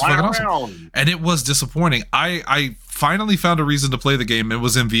 Star Wars is fucking awesome. And it was disappointing. I finally found a reason to play the game. It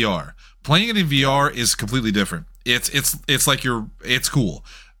was in VR. Playing it in VR is completely different. It's like it's cool,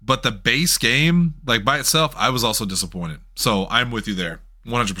 but the base game, like by itself, I was also disappointed. So I'm with you there,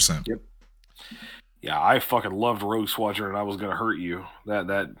 100%. Yep. Yeah, I fucking loved Rogue Squadron, and I was gonna hurt you. That.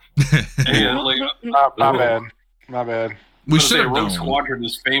 My bad. We should have Rogue Squadron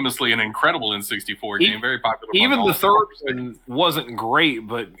is famously an incredible N64 game, very popular. Even the third one wasn't great,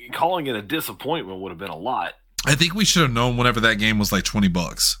 but calling it a disappointment would have been a lot. I think we should have known whenever that game was like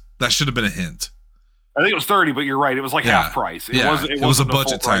 $20. That should have been a hint. I think it was 30, but you're right. It was like half price. It was a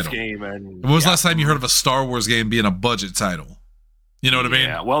budget title. Game. And when was the last time you heard of a Star Wars game being a budget title? You know what I mean?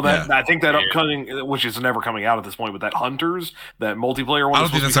 Yeah. Well, I think that upcoming, which is never coming out at this point, but that Hunters, that multiplayer one. I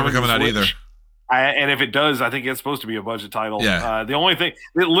don't think that's ever coming out either. And if it does, I think it's supposed to be a budget title. Yeah. The only thing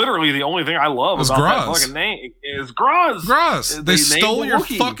I love about that fucking name is Graz. Graz. They stole your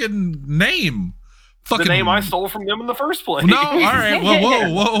fucking name. The name I stole from them in the first place. No, all right.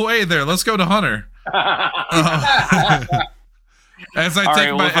 Whoa, hey there. Let's go to Hunter. As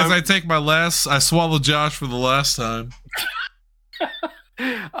I take my last, I swallowed Josh for the last time.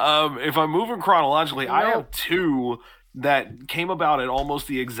 If I'm moving chronologically, I have two that came about at almost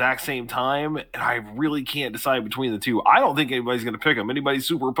the exact same time, and I really can't decide between the two. I don't think anybody's going to pick them. Anybody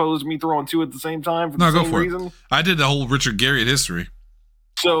super opposed to me throwing two at the same time for the same reason? It. I did the whole Richard Garriott history.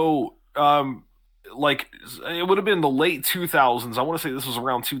 So, like, it would have been the late 2000s. I want to say this was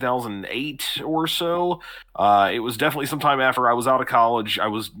around 2008 or so. It was definitely sometime after I was out of college. I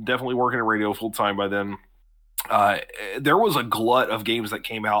was definitely working at radio full time by then. There was a glut of games that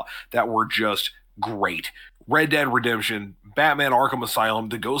came out that were just great. Red Dead Redemption, Batman Arkham Asylum,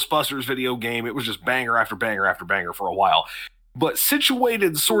 the Ghostbusters video game. It was just banger after banger after banger for a while. But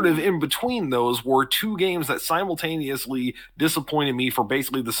situated sort of in between those were two games that simultaneously disappointed me for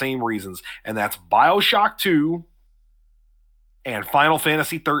basically the same reasons. And that's BioShock 2 and Final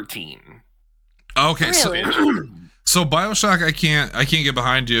Fantasy 13. Okay, really? So BioShock, I can't get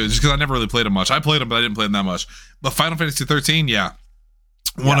behind you just because I never really played them much. I played them, but I didn't play them that much. But Final Fantasy 13,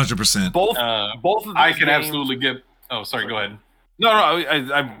 100%. Both of these I can absolutely get. Oh, sorry. Go ahead. No,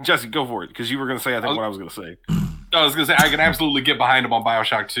 I'm Jesse. Go for it because you were going to say what I was going to say. I was going to say I can absolutely get behind him on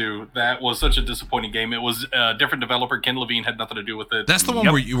BioShock 2. That was such a disappointing game. It was a different developer. Ken Levine had nothing to do with it. That's the one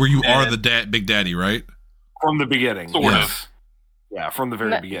where you are the big daddy, right? From the beginning, sort of. Yeah, from the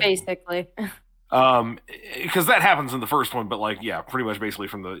very beginning, basically. Because that happens in the first one, but pretty much basically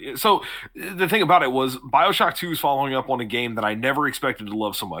from the. So the thing about it was BioShock 2 is following up on a game that I never expected to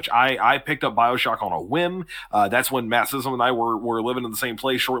love so much. I picked up BioShock on a whim. That's when Matt Sissom and I were living in the same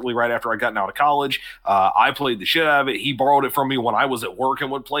place shortly right after I'd gotten out of college. I played the shit out of it. He borrowed it from me when I was at work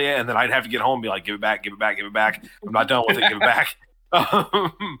and would play it, and then I'd have to get home and be like, give it back. I'm not done with it. Give it back.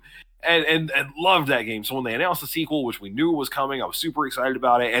 And loved that game. So when they announced the sequel, which we knew was coming, I was super excited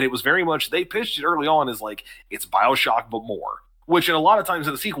about it. And it was very much, they pitched it early on as like, it's BioShock, but more. Which a lot of times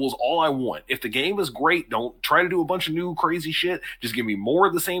in the sequel is all I want. If the game is great, don't try to do a bunch of new crazy shit. Just give me more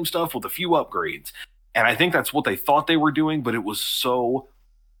of the same stuff with a few upgrades. And I think that's what they thought they were doing, but it was so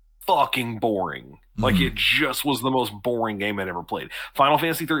fucking boring. Like, it just was the most boring game I'd ever played. Final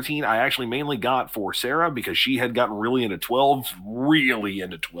Fantasy 13, I actually mainly got for Sarah because she had gotten really into 12,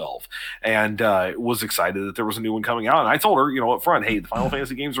 and was excited that there was a new one coming out. And I told her, up front, hey, the Final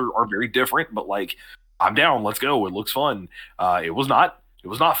Fantasy games are very different, but, like, I'm down. Let's go. It looks fun. It was not. It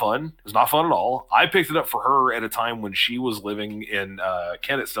was not fun. It was not fun at all. I picked it up for her at a time when she was living in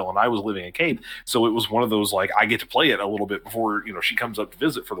Kennett still, and I was living in Cape. So it was one of those, like, I get to play it a little bit before, she comes up to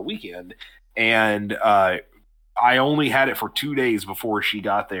visit for the weekend. And I only had it for 2 days before she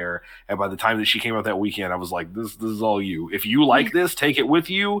got there. And by the time that she came out that weekend, I was like, this is all you. If you like this, take it with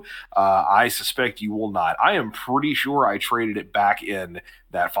you. I suspect you will not. I am pretty sure I traded it back in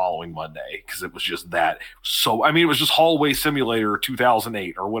that following Monday because it was just that. So, it was just Hallway Simulator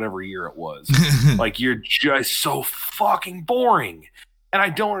 2008 or whatever year it was. Like, you're just so fucking boring. And I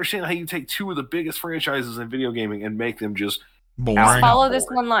don't understand how you take two of the biggest franchises in video gaming and make them just Boring. Just follow this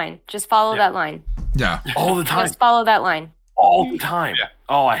one line. Just follow that line. Yeah. All the time. Just follow that line. All the time. Yeah.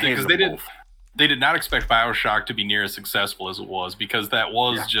 Oh, I hate it. They did not expect BioShock to be near as successful as it was, because that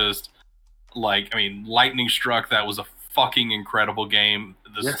was just lightning struck. That was a fucking incredible game.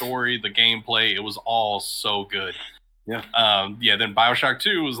 The story, the gameplay, it was all so good. Yeah. Then BioShock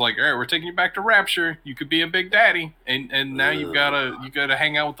 2 was like, all right, we're taking you back to Rapture. You could be a big daddy, and now you gotta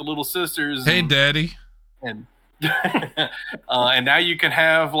hang out with the little sisters. Hey, daddy. And and now you can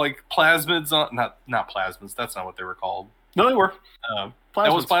have like plasmids on, not plasmids. That's not what they were called. No, they were.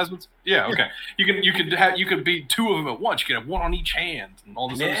 That was plasmids. Yeah, okay. You could be two of them at once. You could have one on each hand and all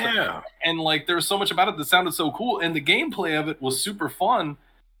this other stuff. And like there was so much about it that sounded so cool, and the gameplay of it was super fun.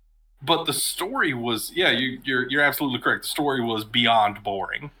 But the story was, you're absolutely correct. The story was beyond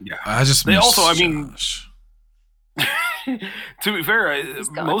boring. Yeah, to be fair,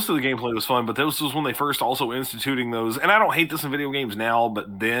 most of the gameplay was fun, but this was when they first also instituting those. And I don't hate this in video games now,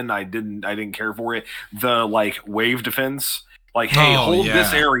 but then I didn't care for it. The like wave defense, like, hey, hold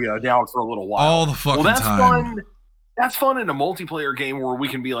this area down for a little while. All the fucking that's time. Fun. That's fun in a multiplayer game where we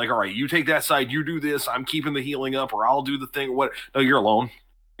can be like, all right, you take that side, you do this. I'm keeping the healing up, or I'll do the thing. What? No, you're alone.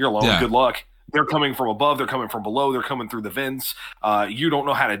 You're alone. Yeah. Good luck. They're coming from above. They're coming from below. They're coming through the vents. You don't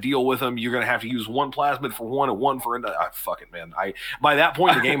know how to deal with them. You're going to have to use one plasmid for one and one for another. Fuck it, man. By that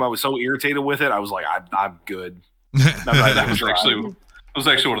point in the game, I was so irritated with it. I was like, I'm good. That was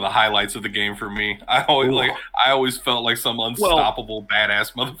actually one of the highlights of the game for me. I always felt like some unstoppable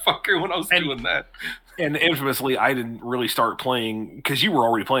badass motherfucker when I was doing that. And infamously, I didn't really start playing because you were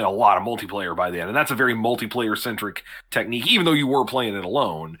already playing a lot of multiplayer by then, and that's a very multiplayer centric technique. Even though you were playing it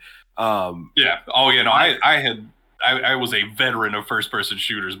alone. I was a veteran of first person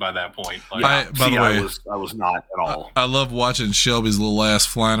shooters by that point. By the way, I was not at all. I love watching Shelby's little ass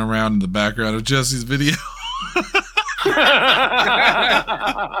flying around in the background of Jesse's video. I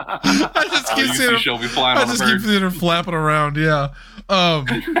just keep seeing Shelby flying on the bird. keep seeing her flapping around. Yeah. I'm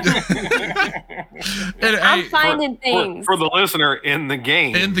finding things for the listener in the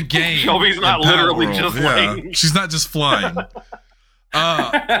game. In the game, Shelby's not literally just like she's not just flying.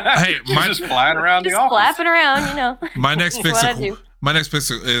 Hey, just flying around just the office, flapping around, you know. My next pick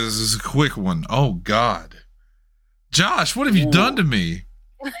is a quick one. Oh God, Josh, what have you done to me?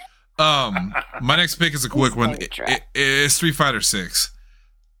 My next pick is a quick one. It's Street Fighter 6.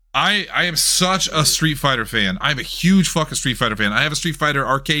 I am such a Street Fighter fan. I'm a huge fucking Street Fighter fan. I have a Street Fighter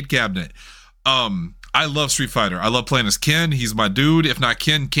arcade cabinet. I love Street Fighter. I love playing as Ken. He's my dude. If not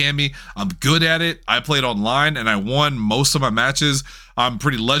Ken, Cammy. I'm good at it. I played online and I won most of my matches. I'm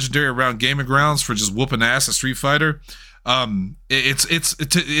pretty legendary around gaming grounds for just whooping ass at Street Fighter.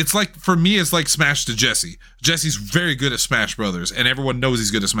 It's like, for me, it's like Smash to Jesse. Jesse's very good at Smash Brothers, and everyone knows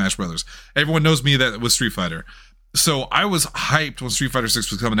he's good at Smash Brothers. Everyone knows me that with Street Fighter. So I was hyped when Street Fighter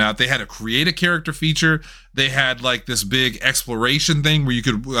 6 was coming out. They had a create a character feature. They had like this big exploration thing where you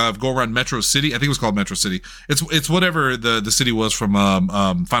could go around Metro City. I think it was called Metro City. It's whatever the city was from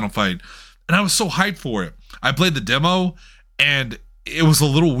Final Fight. And I was so hyped for it. I played the demo and it was a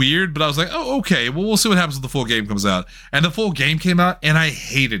little weird, but I was like, oh, okay, well, we'll see what happens when the full game comes out. And the full game came out and I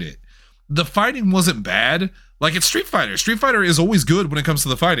hated it. The fighting wasn't bad. Like, it's Street Fighter. Street Fighter is always good when it comes to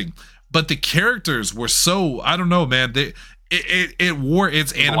the fighting. But the characters were so, I don't know, man. It wore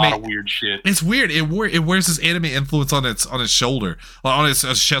its anime. A lot of weird shit. It's weird. It wears this anime influence on its shoulder, on its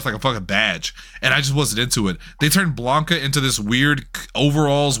chest, like a fucking badge. And I just wasn't into it. They turned Blanca into this weird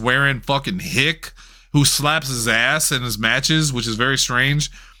overalls wearing fucking hick who slaps his ass in his matches, which is very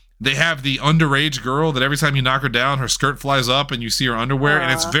strange. They have the underage girl that every time you knock her down, her skirt flies up and you see her underwear,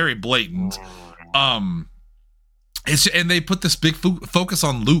 and it's very blatant. And they put this big focus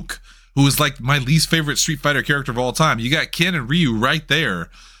on Luke, who is like my least favorite Street Fighter character of all time. You got Ken and Ryu right there.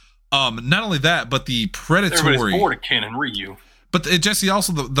 Not only that, but the predatory. Everybody's bored of Ken and Ryu. But Jesse,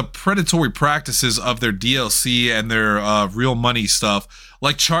 also the predatory practices of their DLC and their real money stuff.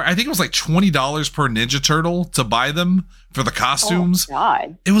 Like, I think it was like $20 per Ninja Turtle to buy them for the costumes. Oh,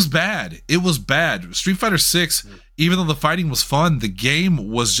 God. It was bad. It was bad. Street Fighter 6, even though the fighting was fun, the game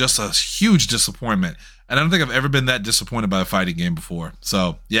was just a huge disappointment. And I don't think I've ever been that disappointed by a fighting game before.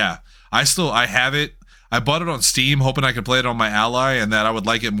 So, yeah, I have it. I bought it on Steam, hoping I could play it on my Ally and that I would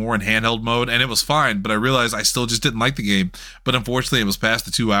like it more in handheld mode. And it was fine, but I realized I still just didn't like the game. But unfortunately, it was past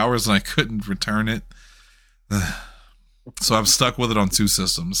the 2 hours and I couldn't return it. So I'm stuck with it on two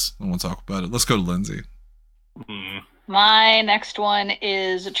systems. I won't talk about it. Let's go to Lindsay. My next one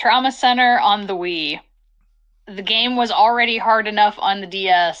is Trauma Center on the Wii. The game was already hard enough on the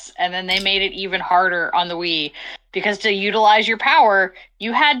DS, and then they made it even harder on the Wii. Because to utilize your power,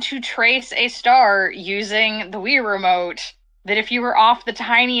 you had to trace a star using the Wii remote that if you were off the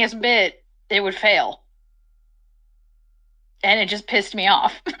tiniest bit, it would fail. And it just pissed me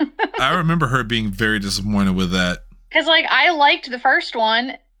off. I remember her being very disappointed with that. Because, like, I liked the first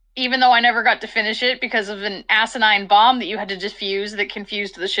one, even though I never got to finish it because of an asinine bomb that you had to defuse that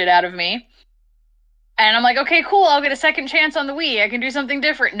confused the shit out of me. And I'm like, okay, cool, I'll get a second chance on the Wii. I can do something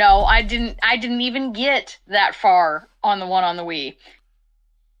different. No, I didn't even get that far on the one on the Wii.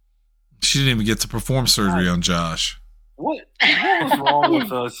 She didn't even get to perform surgery on Josh. What was wrong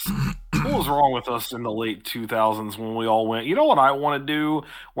with us? What was wrong with us in the late 2000s when we all went, you know what I want to do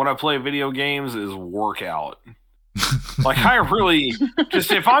when I play video games is work out. Like, I really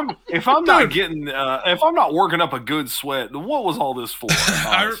just if I'm not getting if I'm not working up a good sweat, what was all this for?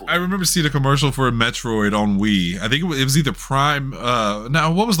 I remember seeing a commercial for a Metroid on Wii. I think it was either Prime.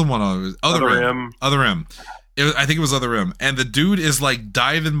 No, what was the one on Other M? Other M. I think it was Other M, and the dude is like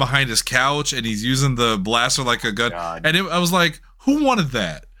diving behind his couch, and he's using the blaster like a gun. God. And I was like, who wanted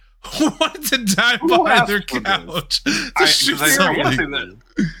that? Who wanted to dive behind their couch to shoot something?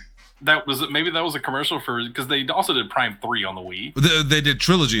 That was a commercial for, because they also did Prime 3 on the Wii. They did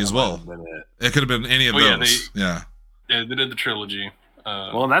Trilogy as well. It could have been any of those. Yeah, they did the Trilogy.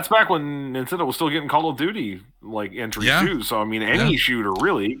 Well, and that's back when Nintendo was still getting Call of Duty like entries too. So I mean, any shooter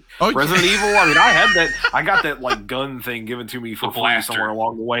really. Resident Evil. I mean, I got that like gun thing given to me for free somewhere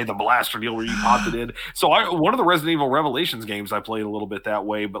along the way. The blaster deal where you popped it in. So one of the Resident Evil Revelations games I played a little bit that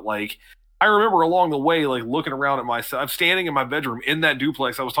way, but like. I remember along the way, like looking around at myself. I'm standing in my bedroom in that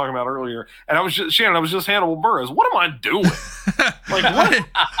duplex I was talking about earlier, and I was just Hannibal Buress. What am I doing? Like,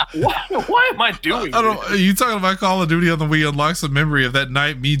 why am I doing? You talking about Call of Duty on the Wii unlocks a memory of that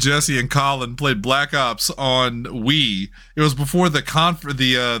night me, Jesse, and Colin played Black Ops on Wii. It was before the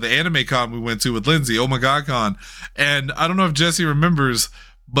anime con we went to with Lindsay, Oh My God Con, and I don't know if Jesse remembers,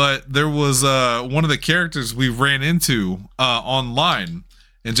 but there was one of the characters we ran into online.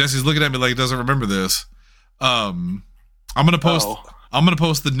 And Jesse's looking at me like he doesn't remember this. I'm gonna post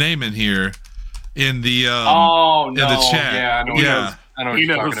the name in here in the in the chat. Yeah, I know what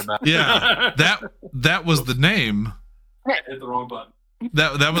you're talking about. Yeah, that was the name. Hit the wrong button.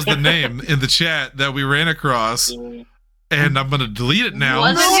 That was the name in the chat that we ran across. And I'm gonna delete it now.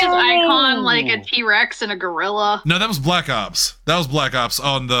 Wasn't his icon like a T-Rex and a gorilla? No, that was Black Ops. That was Black Ops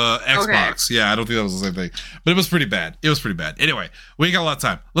on the Xbox. Okay. Yeah, I don't think that was the same thing. But it was pretty bad. Anyway, we ain't got a lot of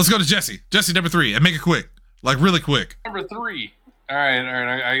time. Let's go to Jesse. Jesse, number 3, and make it quick. Like, really quick. Number 3. All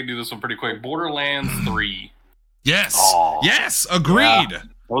right. I can do this one pretty quick. Borderlands 3. Yes. Oh. Yes, agreed. Yeah. That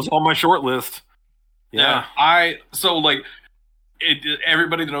was on my short list. Yeah.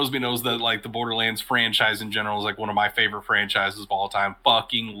 Everybody that knows me knows that like the Borderlands franchise in general is like one of my favorite franchises of all time.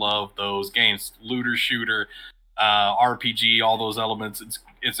 Fucking love those games. Looter shooter, RPG, all those elements.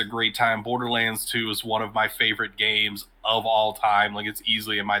 It's a great time. Borderlands 2 is one of my favorite games of all time. Like, it's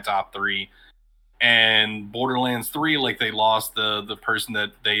easily in my top 3. And Borderlands 3, like, they lost the person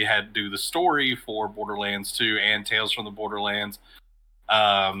that they had to do the story for Borderlands 2 and Tales from the Borderlands.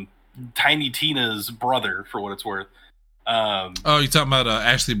 Tiny Tina's brother, for what it's worth. You're talking about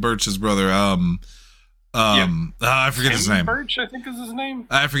Ashley Birch's brother. I forget his name. Birch, I think is his name.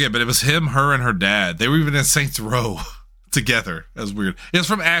 I forget, but it was him, her, and her dad. They were even in Saints Row together. That was weird. It was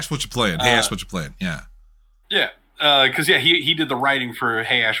from Ash, What You Playing? Hey, Ash, What You Playing? Yeah. Yeah. Because he did the writing for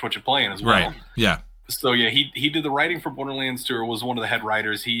Hey Ash, What You Playing as well. Right. Yeah. So yeah, he did the writing for Borderlands 2, or was one of the head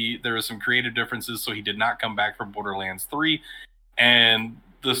writers. There was some creative differences, so he did not come back for Borderlands 3, and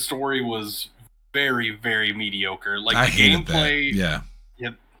the story was very, very mediocre. Like, I the gameplay, yeah,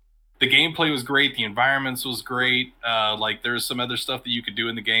 the gameplay was great. The environments was great. Like, there's some other stuff that you could do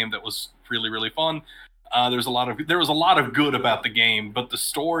in the game that was really, really fun. There was a lot of good about the game, but the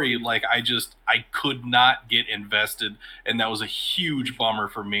story, like, I could not get invested, and that was a huge bummer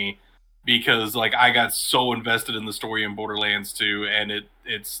for me, because like I got so invested in the story in Borderlands 2, and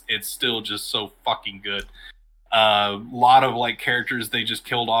it's still just so fucking good. Lot of like characters they just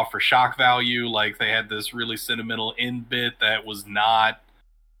killed off for shock value. Like, they had this really sentimental end bit that was not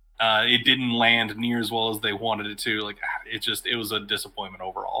it didn't land near as well as they wanted it to. Like, it was a disappointment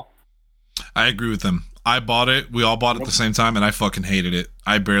overall. I agree with them. I bought it. We all bought it at the same time, and I fucking hated it.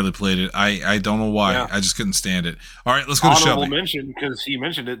 I barely played it. I don't know why. Yeah. I just couldn't stand it. All right, let's go to Shelby. Honorable mention, because he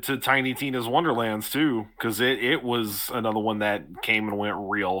mentioned it, to Tiny Tina's Wonderlands too, because it was another one that came and went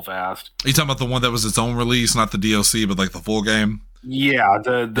real fast. Are you talking about the one that was its own release, not the DLC, but like the full game? Yeah,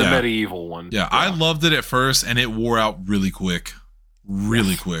 the medieval one. Yeah, I loved it at first, and it wore out really quick.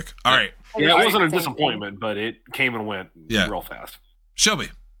 Really quick. All right. Yeah, it wasn't a disappointment, but it came and went real fast. Shelby.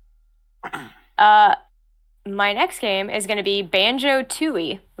 my next game is going to be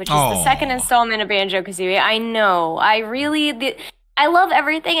Banjo-Tooie, which is the second installment of Banjo-Kazooie. I know. I love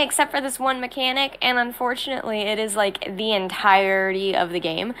everything except for this one mechanic, and unfortunately, it is like the entirety of the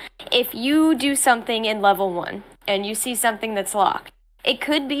game. If you do something in level 1 and you see something that's locked, it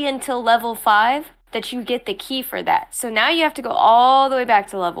could be until level 5 that you get the key for that. So now you have to go all the way back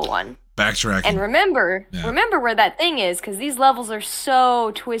to level 1. Backtracking. And remember where that thing is, because these levels are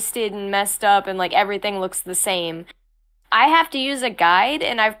so twisted and messed up, and like everything looks the same. I have to use a guide,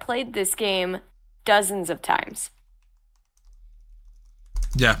 and I've played this game dozens of times.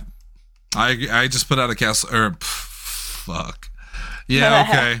 Yeah, I just put out a castle. Fuck. Yeah,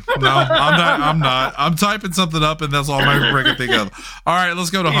 okay. No, I'm not. I'm typing something up, and that's all I can think of. All right, let's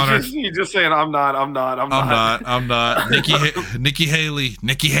go to Hunter. You're just saying I'm not. Nikki Haley.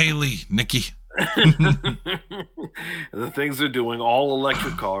 The things they're doing, all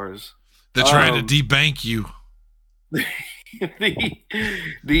electric cars. They're trying to debank you.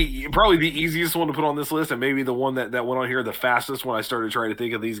 the probably the easiest one to put on this list, and maybe the one that went on here the fastest when I started trying to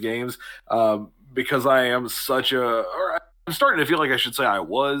think of these games, because I am I'm starting to feel like I should say I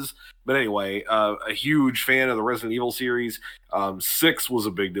was, but anyway, a huge fan of the Resident Evil series. 6 was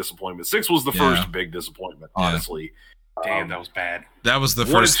a big disappointment. 6 was the first big disappointment, honestly. Damn, that was bad. That was the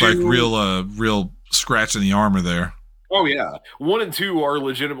first real scratch in the armor there. Oh yeah, 1 and 2 are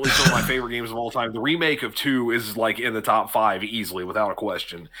legitimately some of my favorite games of all time. The remake of 2 is like in the top 5 easily, without a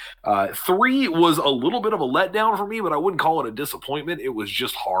question. 3 was a little bit of a letdown for me, but I wouldn't call it a disappointment. It was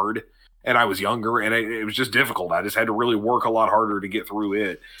just hard, and I was younger, and it was just difficult. I just had to really work a lot harder to get through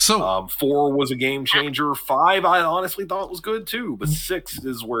it. So 4 was a game changer. 5 I honestly thought was good too, but 6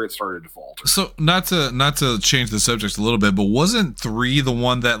 is where it started to falter. So not to change the subject a little bit, but wasn't 3 the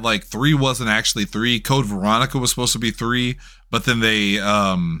one that like 3 wasn't actually 3? Code Veronica was supposed to be 3, but then they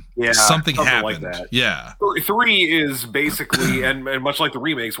something happened. Like that. Yeah. 3 is basically and much like the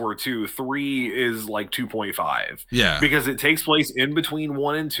remakes were too, 3 is like 2.5. Yeah. Because it takes place in between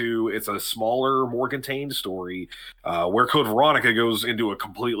 1 and 2. It's a smaller, more contained story, where Code Veronica goes into a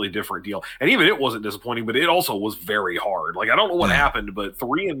completely different deal. And even it wasn't disappointing, but it also was very hard. Like, I don't know what happened, but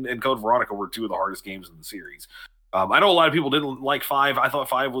 3 and Code Veronica were 2 of the hardest games in the series. I know a lot of people didn't like 5. I thought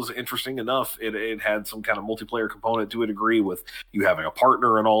 5 was interesting enough. It had some kind of multiplayer component to a degree with you having a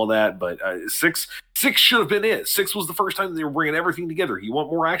partner and all of that. But 6 should have been it. 6 was the first time they were bringing everything together. You want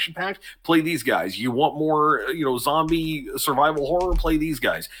more action packed? Play these guys. You want more, zombie survival horror? Play these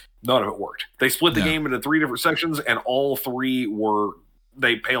guys. None of it worked. They split the game into 3 different sections, and all 3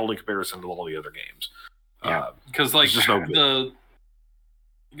 they paled in comparison to all the other games. Yeah, because like just no good.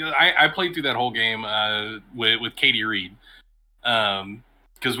 I played through that whole game with Katie Reed,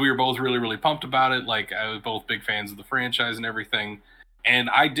 because we were both really, really pumped about it. Like, I was both big fans of the franchise and everything, and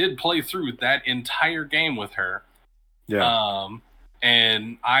I did play through that entire game with her. Yeah.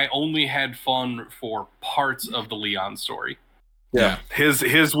 And I only had fun for parts of the Leon story. Yeah. His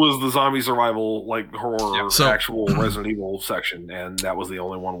was the zombie survival, like horror, actual Resident Evil section, and that was the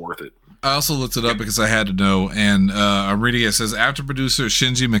only one worth it. I also looked it up because I had to know, and I'm reading it. It says, after producer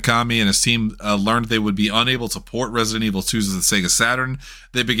Shinji Mikami and his team learned they would be unable to port Resident Evil 2 to the Sega Saturn,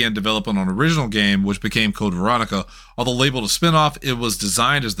 they began developing an original game, which became Code Veronica. Although labeled a spin-off, it was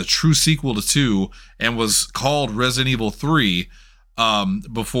designed as the true sequel to 2 and was called Resident Evil 3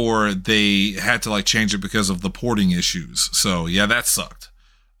 before they had to change it because of the porting issues. So, yeah, that sucked.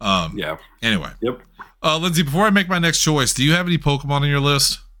 Anyway. Yep. Lindsay, before I make my next choice, do you have any Pokemon on your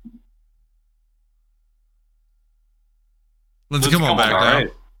list? Lindsay, come on back now. Right.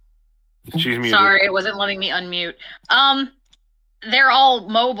 She's muted. Sorry, it wasn't letting me unmute. They're all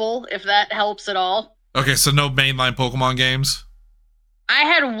mobile, if that helps at all. Okay, so no mainline Pokemon games? I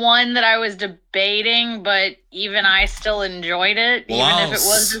had one that I was debating, but even I still enjoyed it, even if it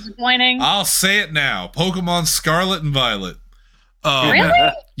was disappointing. I'll say it now. Pokemon Scarlet and Violet.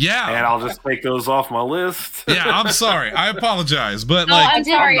 Really? Yeah. And I'll just take those off my list. Yeah, I'm sorry. I apologize, but no, I'm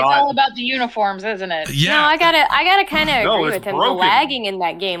sorry. It's all about the uniforms, isn't it? Yeah. No, I gotta kind of agree with him. Broken. The lagging in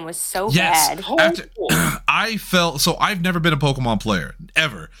that game was so bad. I've never been a Pokemon player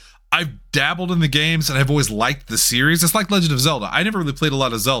ever. I've dabbled in the games and I've always liked the series. It's like Legend of Zelda. I never really played a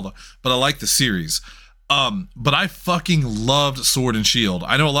lot of Zelda, but I like the series. But I fucking loved Sword and Shield.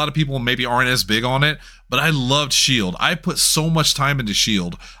 I know a lot of people maybe aren't as big on it, but I loved Shield. I put so much time into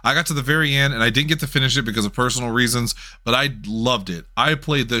Shield. I got to the very end and I didn't get to finish it because of personal reasons, but I loved it. I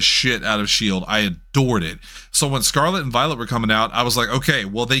played the shit out of Shield. I adored it. So when Scarlet and Violet were coming out, I was like, okay,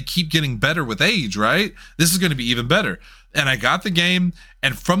 well, they keep getting better with age, right? This is going to be even better. And I got the game,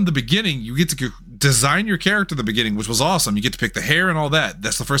 And from the beginning, you get to design your character at the beginning, which was awesome. You get to pick the hair and all that.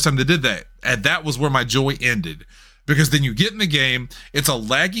 That's the first time they did that. And that was where my joy ended. Because then you get in the game, it's a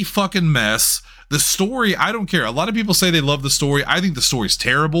laggy fucking mess. The story, I don't care. A lot of people say they love the story. I think the story's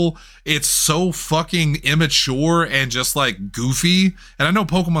terrible. It's so fucking immature and just like goofy. And I know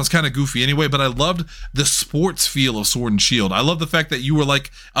Pokemon's kind of goofy anyway, but I loved the sports feel of Sword and Shield. I love the fact that you were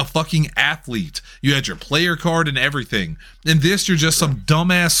like a fucking athlete. You had your player card and everything. In this, you're just some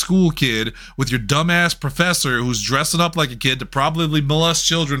dumbass school kid with your dumbass professor who's dressing up like a kid to probably molest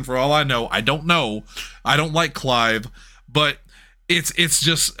children for all I know. I don't know. I don't like Clive, but it's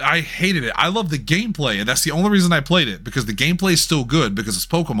just, I hated it. I love the gameplay, and that's the only reason I played it, because the gameplay is still good because it's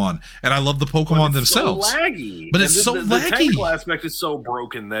Pokemon, and I love the Pokemon themselves. So laggy. But it's so laggy. The technical aspect is so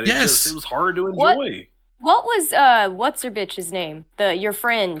broken that it was hard to enjoy. What was what's her bitch's name? Your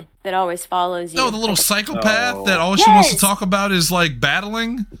friend that always follows you. Oh, the little psychopath that all she wants to talk about is like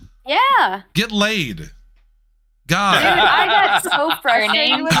battling. Yeah. Get laid. God. Dude, I got so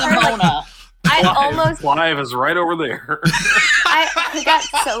frustrated with her. Like, Clive is right over there. I got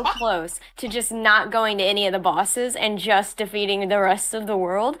so close to just not going to any of the bosses and just defeating the rest of the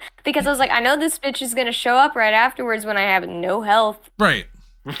world, because I was like, I know this bitch is gonna show up right afterwards when I have no health. Right.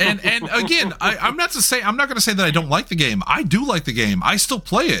 And again, I'm not gonna say that I don't like the game. I do like the game. I still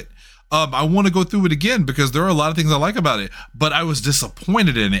play it. I want to go through it again because there are a lot of things I like about it, but I was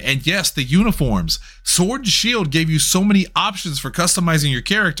disappointed in it. And yes, the uniforms. Sword and Shield gave you so many options for customizing your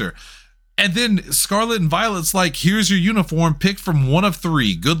character. And then Scarlet and Violet's like, here's your uniform, pick from one of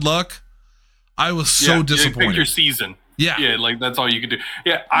 3. Good luck. I was so disappointed. Pick your season. Yeah, like that's all you could do.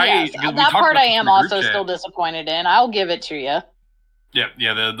 Yeah, that part I am also still disappointed in. I'll give it to you. Yeah.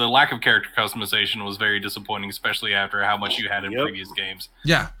 The lack of character customization was very disappointing, especially after how much you had in previous games.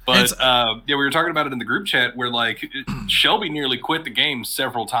 Yeah, but we were talking about it in the group chat where like Shelby nearly quit the game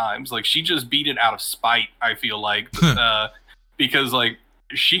several times. Like she just beat it out of spite. I feel like because like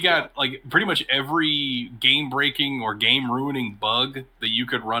she got like pretty much every game breaking or game ruining bug that you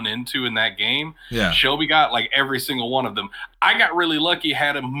could run into in that game. Yeah, Shelby got like every single one of them. I got really lucky,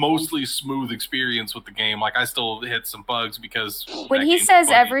 had a mostly smooth experience with the game. Like I still hit some bugs because when he says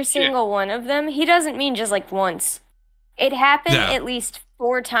every single one of them, he doesn't mean just like once. It happened at least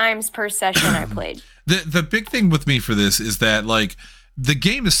 4 times per session I played. The big thing with me for this is that like the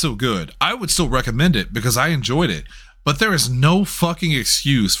game is so good. I would still recommend it because I enjoyed it. But there is no fucking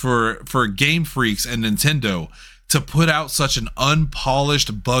excuse for Game Freaks and Nintendo to put out such an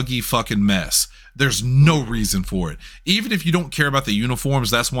unpolished, buggy fucking mess. There's no reason for it. Even if you don't care about the uniforms,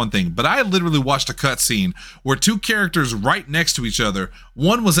 that's one thing. But I literally watched a cutscene where 2 characters right next to each other,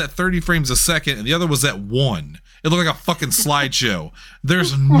 one was at 30 frames a second and the other was at 1. It looked like a fucking slideshow.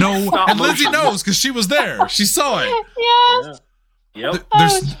 There's no... And Lindsay knows because she was there. She saw it. Yes. Yep.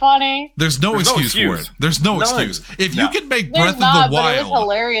 That was funny. There's no excuse for it. There's no excuse. If you can make Breath of the Wild, but it was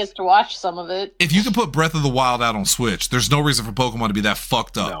hilarious to watch some of it. If you can put Breath of the Wild out on Switch, there's no reason for Pokemon to be that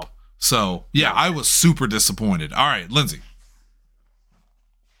fucked up. No. So yeah, I was super disappointed. All right, Lindsay.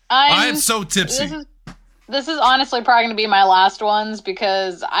 I am so tipsy. This is honestly probably going to be my last ones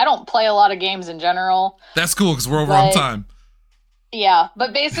because I don't play a lot of games in general. That's cool because we're over on time. Yeah,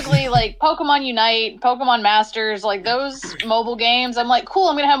 but basically, like, Pokemon Unite, Pokemon Masters, like, those mobile games, I'm like, cool,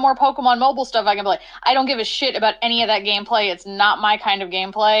 I'm going to have more Pokemon mobile stuff I can play. I don't give a shit about any of that gameplay. It's not my kind of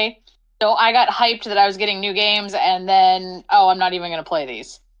gameplay. So I got hyped that I was getting new games, and then, I'm not even going to play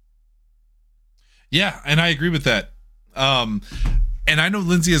these. Yeah, and I agree with that. And I know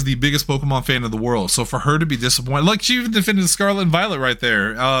Lindsay is the biggest Pokemon fan in the world, so for her to be disappointed, like, she even defended Scarlet and Violet right there,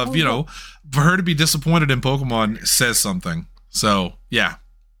 you know, for her to be disappointed in Pokemon says something. So, yeah,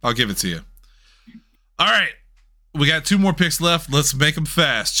 I'll give it to you. All right. We got 2 more picks left. Let's make them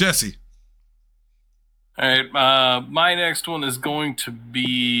fast. Jesse. All right. My next one is going to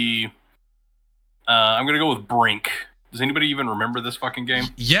be... I'm going to go with Brink. Does anybody even remember this fucking game?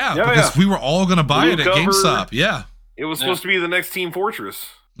 Yeah, because we were all going to buy it at GameStop. Yeah. It was supposed to be the next Team Fortress.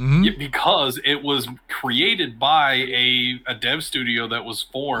 Mm-hmm. Yeah, because it was created by a dev studio that was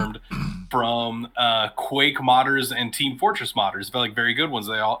formed from Quake modders and Team Fortress modders, like very good ones.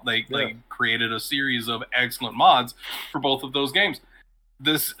 They created a series of excellent mods for both of those games.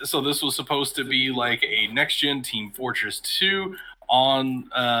 This was supposed to be like a next gen Team Fortress 2 on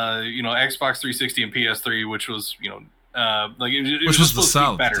Xbox 360 and PS3, which was which was the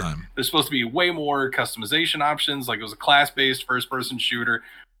solid better. Time. There's supposed to be way more customization options. Like it was a class-based first-person shooter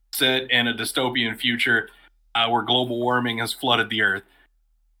set in a dystopian future where global warming has flooded the earth.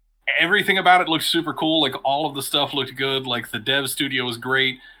 Everything about it looked super cool. Like all of the stuff looked good. Like the dev studio was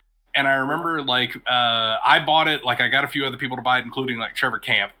great. And I remember, like, I bought it, like, I got a few other people to buy it, including, like, Trevor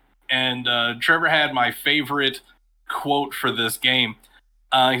Camp. And Trevor had my favorite quote for this game.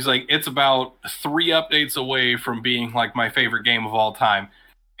 He's like, it's about 3 updates away from being, like, my favorite game of all time.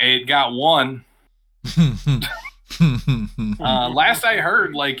 It got 1. Last I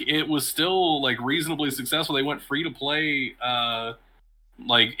heard, like, it was still, like, reasonably successful. They went free to play,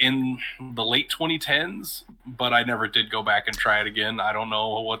 like, in the late 2010s, but I never did go back and try it again. I don't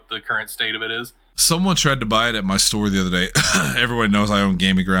know what the current state of it is. Someone tried to buy it at my store the other day. Everyone knows I own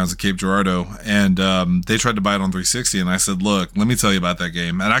Gaming Grounds at Cape Girardeau, and they tried to buy it on 360, and I said, look, let me tell you about that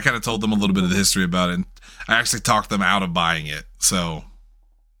game. And I kind of told them a little bit of the history about it, and I actually talked them out of buying it. So,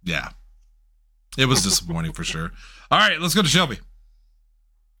 yeah. It was disappointing for sure. All right, let's go to Shelby.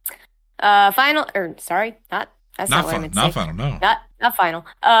 Final, or sorry, that's not what I meant to say. Not final, no. Not final.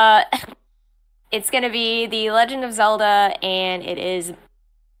 It's going to be The Legend of Zelda, and it is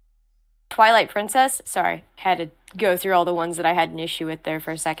Twilight Princess. Sorry, had to go through all the ones that I had an issue with there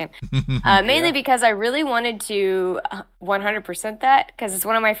for a second. Mainly because I really wanted to 100% that, because it's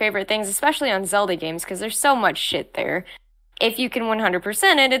one of my favorite things, especially on Zelda games, because there's so much shit there. If you can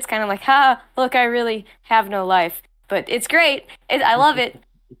 100% it, it's kind of like, look, I really have no life. But it's great. I love it.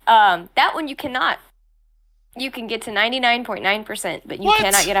 That one you cannot. You can get to 99.9%, but you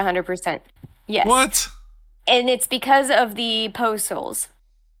cannot get 100%. Yes. What? And it's because of the Poe souls.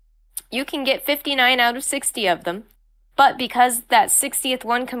 You can get 59 out of 60 of them, but because that 60th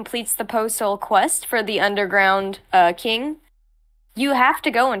one completes the Poe soul quest for the underground king, you have to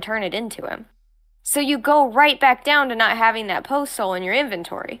go and turn it into him. So you go right back down to not having that Poe soul in your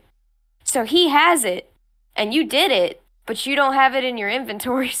inventory. So he has it, and you did it, but you don't have it in your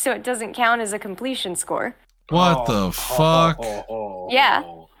inventory, so it doesn't count as a completion score. What the fuck? Yeah.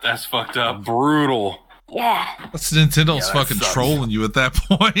 That's fucked up. Brutal. Yeah. That's Nintendo's fucking trolling you at that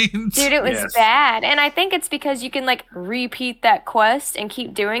point. Dude, it was bad. And I think it's because you can, like, repeat that quest and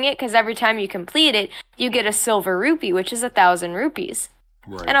keep doing it, because every time you complete it, you get a silver rupee, which is 1,000 rupees.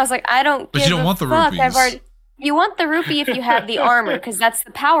 Right. And I was like, I don't give a fuck. But you don't want the rupees. You want the rupee if you have the armor, because that's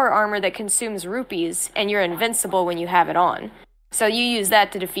the power armor that consumes rupees, and you're invincible when you have it on. So you use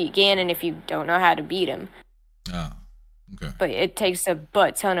that to defeat Ganon if you don't know how to beat him. Oh, okay. But it takes a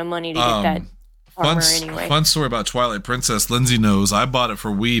butt ton of money to get that armor anyway. Fun story about Twilight Princess. Lindsay knows I bought it for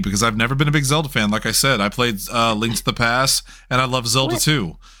Wii because I've never been a big Zelda fan. Like I said, I played Link to the Past, and I love Zelda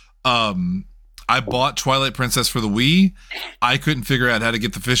too. I bought Twilight Princess for the Wii. I couldn't figure out how to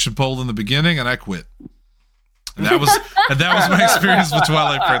get the fishing pole in the beginning, and I quit. And that was my experience with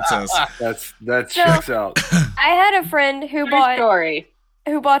Twilight Princess. That checks out. I had a friend who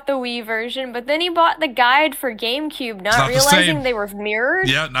bought the Wii version, but then he bought the guide for GameCube, not realizing they were mirrored.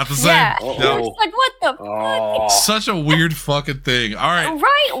 Yeah, not the same. Yeah, I was like, what the fuck? Such a weird fucking thing. All right.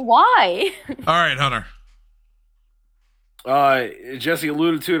 Right, why? All right, Hunter. Jesse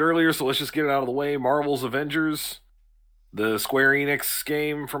alluded to it earlier, so let's just get it out of the way. Marvel's Avengers, the Square Enix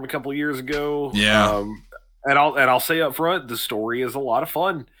game from a couple of years ago. Yeah. And I'll say up front, the story is a lot of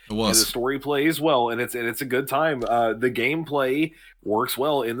fun. It was. And the story plays well, and it's a good time. The gameplay works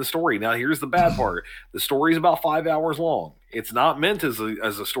well in the story. Now, here's the bad part: the story is about 5 hours long. It's not meant as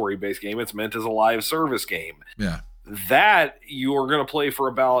a story-based game. It's meant as a live service game. Yeah. That you are going to play for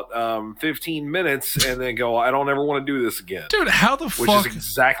about 15 minutes and then go, I don't ever want to do this again. Dude, how the fuck? Which is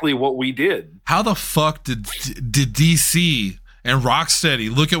exactly what we did. How the fuck did DC and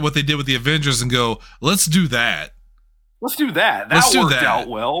Rocksteady look at what they did with the Avengers and go, let's do that? Let's do that. That worked out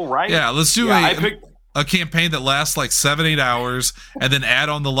well, right? Yeah, let's do a campaign that lasts like 7-8 hours and then add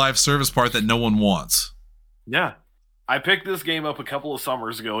on the live service part that no one wants. Yeah. I picked this game up a couple of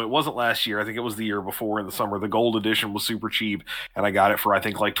summers ago. It wasn't last year. I think it was the year before in the summer. The gold edition was super cheap, and I got it for, I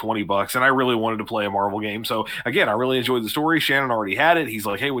think, like $20. And I really wanted to play a Marvel game. So, again, I really enjoyed the story. Shannon already had it. He's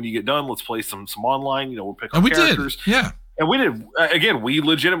like, hey, when you get done, let's play some online. We'll pick up characters. Did. Yeah. And we did. Again, we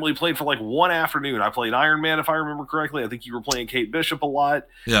legitimately played for like one afternoon. I played Iron Man, if I remember correctly. I think you were playing Kate Bishop a lot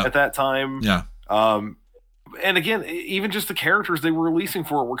at that time. Yeah. And again, even just the characters they were releasing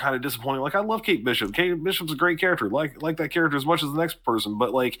for it were kind of disappointing. Like, I love Kate Bishop. Kate Bishop's a great character. Like that character as much as the next person.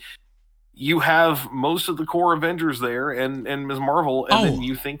 But, like, you have most of the core Avengers there and Ms. Marvel, and then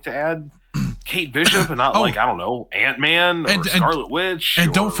you think to add Kate Bishop and not, like, I don't know, Ant-Man or Scarlet Witch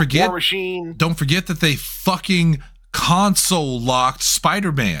and don't forget, War Machine. Don't forget that they fucking console-locked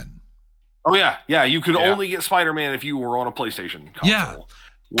Spider-Man. Oh, yeah. Yeah, you could only get Spider-Man if you were on a PlayStation console. Yeah.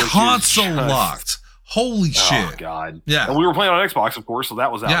 Console-locked. Holy shit. Oh, God. Yeah. And we were playing on Xbox, of course, so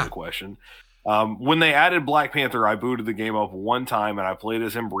that was out of the question. When they added Black Panther, I booted the game up one time and I played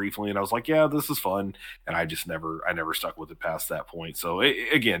as him briefly, and I was like, "Yeah, this is fun," and I never stuck with it past that point. So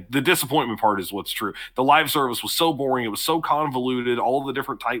again, the disappointment part is what's true. The live service was so boring; it was so convoluted. All the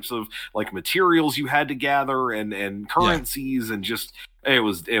different types of like materials you had to gather and currencies, and just it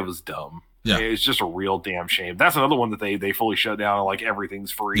was dumb. Yeah, it's just a real damn shame. That's another one that they fully shut down. Like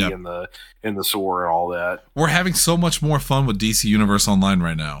everything's free in the store and all that. We're having so much more fun with DC Universe Online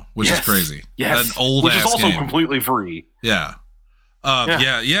right now, which is crazy. Yes, an old which ass is also game. Completely free. Yeah. I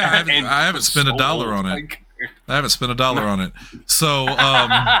haven't spent $1 on it. I haven't spent $1 on it. So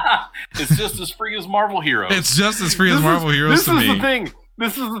it's just as free as Marvel Heroes. It's just as free as Marvel Heroes to me. This is the thing.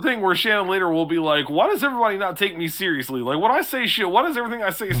 This is the thing where Shannon later will be like, why does everybody not take me seriously? Like, when I say shit, why does everything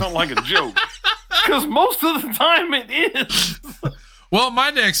I say sound like a joke? Because most of the time it is. Well, my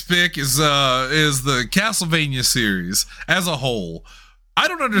next pick is the Castlevania series as a whole. I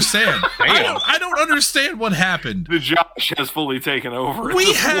don't understand. I don't understand what happened. The Josh has fully taken over.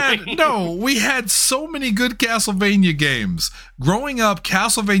 We had so many good Castlevania games. Growing up,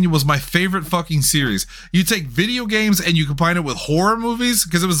 Castlevania was my favorite fucking series. You take video games and you combine it with horror movies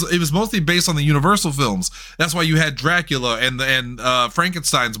because it was mostly based on the Universal films. That's why you had Dracula and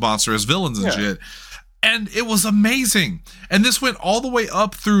Frankenstein's monster as villains and shit. And it was amazing. And this went all the way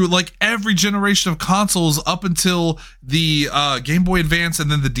up through like every generation of consoles up until the Game Boy Advance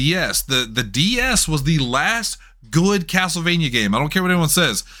and then the DS. The DS was the last good Castlevania game. I don't care what anyone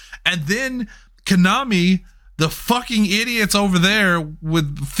says. And then Konami, the fucking idiots over there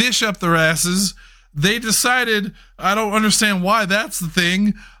with fish up their asses, they decided, I don't understand why that's the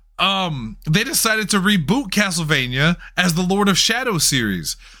thing. They decided to reboot Castlevania as the Lord of Shadows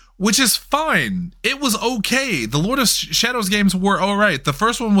series. Which is fine. It was okay. The Lord of Shadows games were all right. The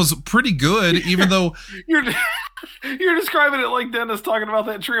first one was pretty good, even though you're describing it like Dennis talking about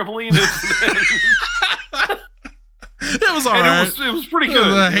that trampoline incident. It was all right. It was pretty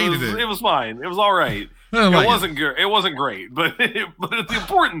good. I hated it. It was fine. It was all right. It wasn't good. It wasn't great, but it's the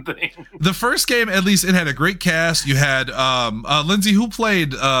important thing. The first game, at least, it had a great cast. You had Lindsay, who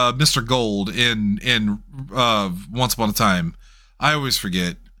played Mr. Gold in Once Upon a Time. I always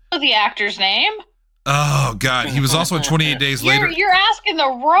forget the actor's name. Oh God, he was also in 28 Days Later. You're asking the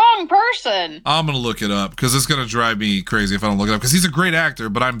wrong person. I'm gonna look it up because it's gonna drive me crazy if I don't look it up because he's a great actor,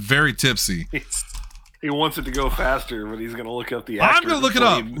 but I'm very tipsy. He wants it to go faster, but he's gonna look up the actor. I'm gonna look it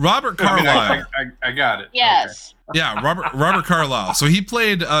up. Robert Carlyle. I got it. Yes. Okay. Yeah, Robert Carlyle. So he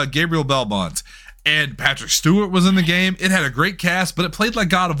played Gabriel Belmont. And Patrick Stewart was in the game. It had a great cast, but it played like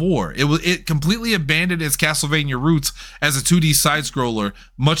God of War. It completely abandoned its Castlevania roots as a 2D side scroller,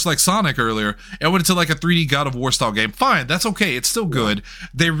 much like Sonic earlier, and went into like a 3D God of War style game. Fine, that's okay. It's still good.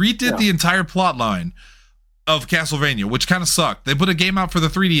 They redid the entire plot line of Castlevania, which kind of sucked. They put a game out for the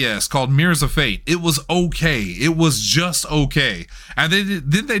 3DS called Mirrors of Fate. It was okay. It was just okay. And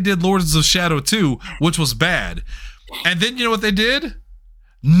then they did Lords of Shadow 2, which was bad. And then you know what they did?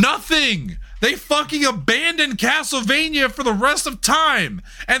 Nothing. They fucking abandoned Castlevania for the rest of time.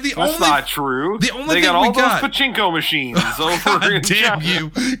 And that's not true. The only they thing got all we got, those pachinko machines over in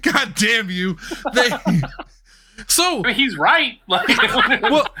China. God damn you. They So but he's right. Like,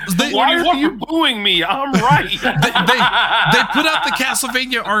 well, why are you booing me? I'm right. they put out the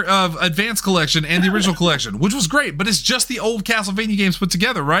Castlevania Advanced Collection and the original collection, which was great, but it's just the old Castlevania games put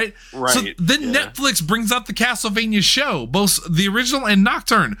together, right? Right. So then Netflix brings out the Castlevania show, both the original and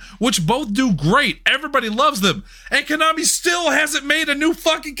Nocturne, which both do great. Everybody loves them, and Konami still hasn't made a new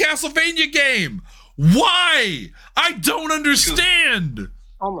fucking Castlevania game. Why? I don't understand.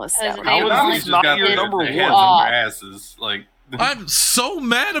 Almost. Not your number one. Asses. Like, I'm so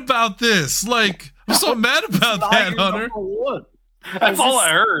mad about this. Like, I'm so mad about that, Hunter. That's all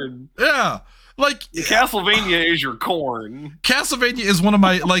I heard. Yeah. Like, Castlevania is your corn. Castlevania is one of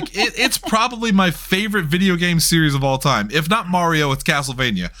my, like, it's probably my favorite video game series of all time. If not Mario, it's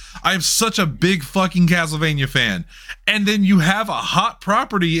Castlevania. I'm such a big fucking Castlevania fan. And then you have a hot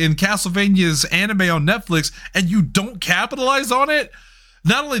property in Castlevania's anime on Netflix, and you don't capitalize on it?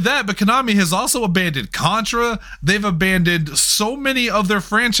 Not only that, but Konami has also abandoned Contra. They've abandoned so many of their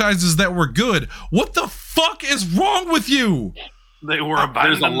franchises that were good. What the fuck is wrong with you? They were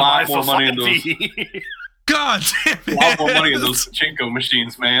there's a lot more money in those. God damn it. A lot more money in those pachinko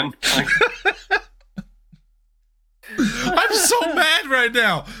machines, man. Like, I'm so mad right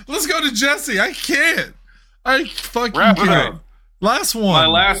now. Let's go to Jesse. I can't. I fucking can't. Last one. My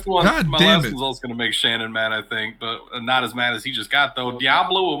last one. God my damn last it. one's also going to make Shannon mad, I think, but not as mad as he just got, though.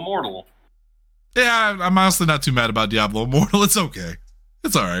 Diablo Immortal. Yeah, I'm honestly not too mad about Diablo Immortal. It's okay.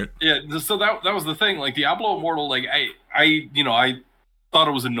 It's all right. Yeah, so that was the thing. Like, Diablo Immortal, like, I thought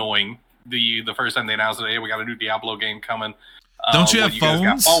it was annoying the first time they announced it, hey, we got a new Diablo game coming. Don't you have phones?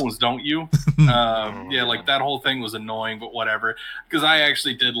 Guys got phones, don't you? Yeah, like that whole thing was annoying, but whatever. Because I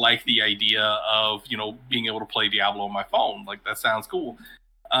actually did like the idea of, you know, being able to play Diablo on my phone. Like, that sounds cool.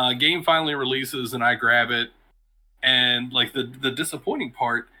 Game finally releases, and I grab it. And, like, the disappointing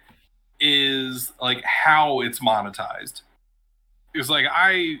part is, like, how it's monetized. It's like,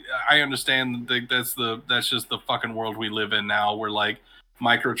 I understand that that's just the fucking world we live in now, where, like,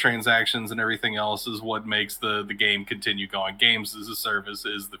 microtransactions and everything else is what makes the game continue going. Games as a service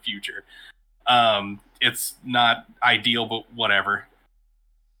is the future. It's not ideal, but whatever.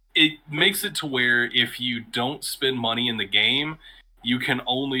 It makes it to where if you don't spend money in the game, you can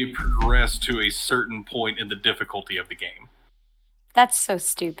only progress to a certain point in the difficulty of the game. That's so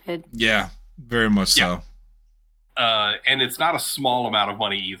stupid. Yeah, very much so. And it's not a small amount of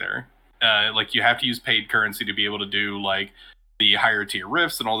money either. Like, you have to use paid currency to be able to do, like, the higher tier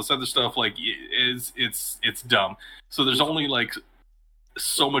rifts and all this other stuff. Like, it's dumb. So there's only, like,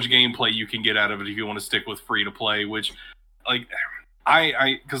 so much gameplay you can get out of it if you want to stick with free to play, which, like,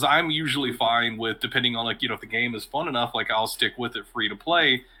 because I'm usually fine with, depending on, like, you know, if the game is fun enough, like, I'll stick with it free to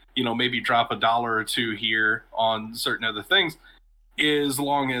play, you know, maybe drop $1 or $2 here on certain other things, as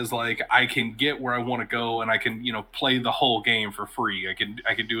long as, like, I can get where I want to go and I can, you know, play the whole game for free. I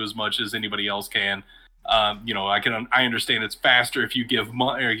can do as much as anybody else can. You know, I understand it's faster if you give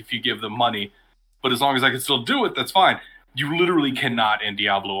money, or if you give them money, but as long as I can still do it, that's fine. You literally cannot in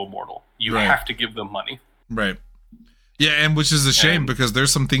Diablo Immortal. You have to give them money. Right. Yeah, and which is a shame, because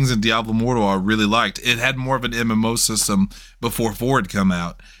there's some things in Diablo Immortal I really liked. It had more of an MMO system before 4 had come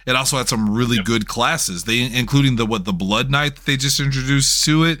out. It also had some really good classes, including the Blood Knight that they just introduced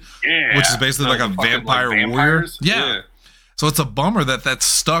to it, which is basically like a vampire warrior. Yeah. So it's a bummer that that's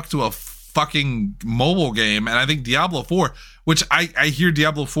stuck to a fucking mobile game. And I think Diablo 4, which I hear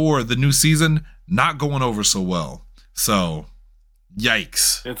Diablo 4, the new season, not going over so well. So,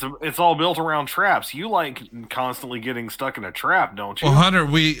 yikes. It's all built around traps. You like constantly getting stuck in a trap, don't you? Well, Hunter,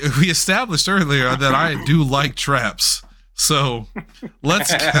 we established earlier that I do like traps. So,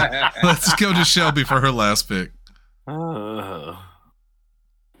 let's go to Shelby for her last pick. I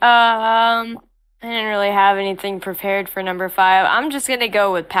didn't really have anything prepared for number 5. I'm just gonna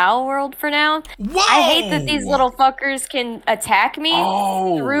go with Pal World for now. Whoa! I hate that these little fuckers can attack me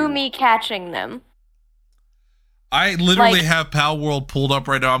through me catching them. I literally have Pal World pulled up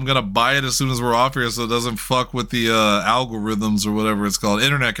right now. I'm gonna buy it as soon as we're off here, so it doesn't fuck with the algorithms or whatever it's called,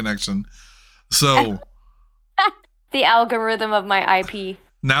 internet connection. So the algorithm of my IP.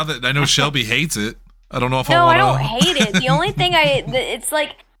 Now that I know Shelby hates it, I don't know if I don't hate it. The only thing it's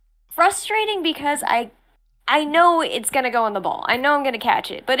like frustrating because I know it's gonna go in the ball. I know I'm gonna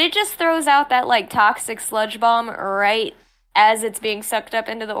catch it, but it just throws out that like toxic sludge bomb right as it's being sucked up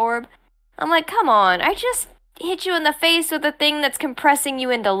into the orb. I'm like, come on! I just hit you in the face with a thing that's compressing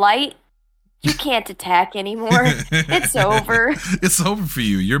you into light. You can't attack anymore. It's over. It's over for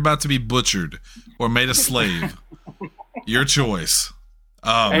you. You're about to be butchered or made a slave. Your choice.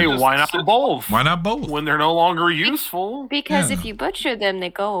 Hey, why not both? Why not both? When they're no longer useful. Because if you butcher them, they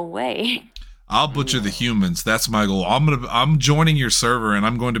go away. I'll butcher the humans. That's my goal. I'm joining your server, and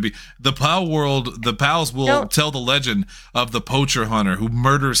I'm going to be the Pal World. The Pals will tell the legend of the poacher hunter who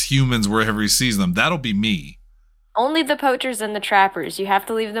murders humans wherever he sees them. That'll be me. Only the poachers and the trappers. You have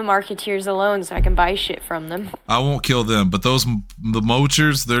to leave the marketeers alone so I can buy shit from them. I won't kill them, but the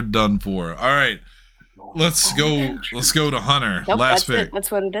moachers, they're done for. All right. Let's go to Hunter. Nope, last pick. It.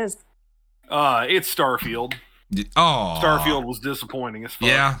 That's what it is. It's Starfield. Oh, Starfield was disappointing as fuck.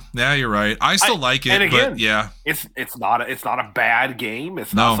 Yeah, you're right. I still like it, and again, but yeah, it's not a bad game.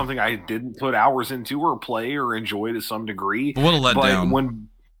 It's not something I didn't put hours into or play or enjoy to some degree. What a letdown.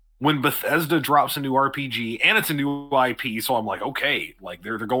 When Bethesda drops a new RPG and it's a new IP, so I'm like, okay, like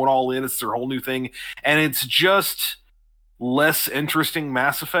they're going all in. It's their whole new thing, and it's just less interesting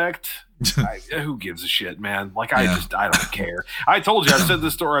Mass Effect. Who gives a shit, man? Like I don't care. I told you, I've told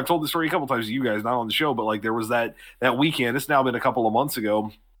this story a couple times to you guys, not on the show, but like there was that weekend. It's now been a couple of months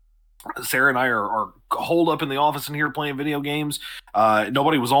ago. Sarah and I are holed up in the office in here playing video games.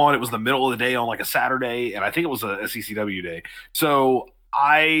 Nobody was on. It was the middle of the day on like a Saturday, and I think it was a CCW day. So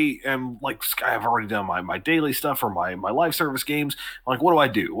I am like, I've already done my daily stuff for my live service games. I'm like, what do I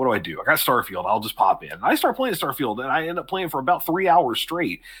do? I got Starfield. I'll just pop in. I start playing Starfield, and I end up playing for about 3 hours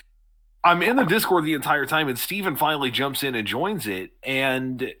straight. I'm in the Discord the entire time, and Steven finally jumps in and joins it,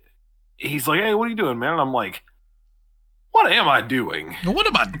 and he's like, hey, what are you doing, man? And I'm like, what am I doing? What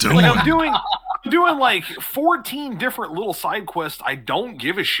am I doing? Like, I'm doing like 14 different little side quests I don't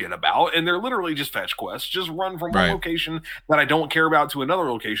give a shit about, and they're literally just fetch quests. Just run from one location that I don't care about to another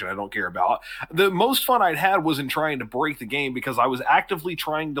location I don't care about. The most fun I'd had was in trying to break the game because I was actively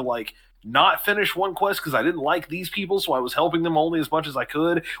trying to like not finish one quest because I didn't like these people, so I was helping them only as much as I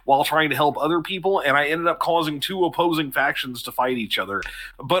could while trying to help other people, and I ended up causing two opposing factions to fight each other.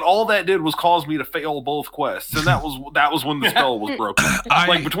 But all that did was cause me to fail both quests, and that was when the spell was broken.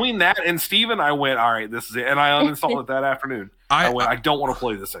 Like between that and Steven, I went, all right, this is it, and I uninstalled it that afternoon. I don't want to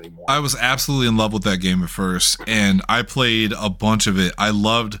play this anymore. I was absolutely in love with that game at first, and I played a bunch of it.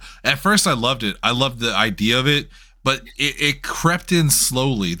 At first I loved it. I loved the idea of it. But it crept in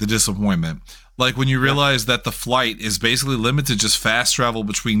slowly, the disappointment. Like when you realize that the flight is basically limited to just fast travel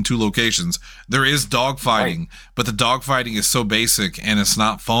between two locations. There is dogfighting, but the dogfighting is so basic and it's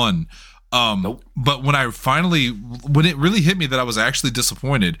not fun. But when it really hit me that I was actually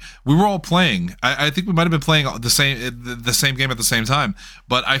disappointed, we were all playing. I think we might have been playing the same game at the same time,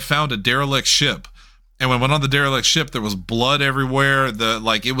 but I found a derelict ship. And when I went on the derelict ship, there was blood everywhere.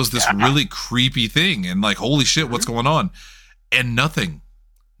 It was this really creepy thing. And like, holy shit, what's going on? And nothing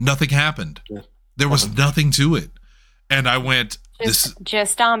happened. There was nothing to it. And I went, just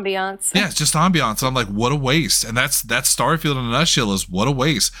ambiance. Yeah, it's just ambiance. I'm like, what a waste. And that's Starfield in a nutshell is what a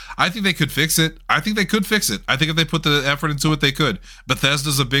waste. I think they could fix it. I think they could fix it. I think if they put the effort into it, they could.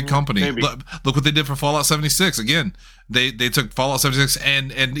 Bethesda's a big company. Look what they did for Fallout 76. Again, they took Fallout 76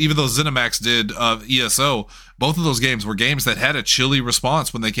 and even though ZeniMax did ESO, both of those games were games that had a chilly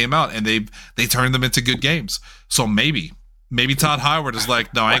response when they came out, and they turned them into good games. So maybe Todd Howard is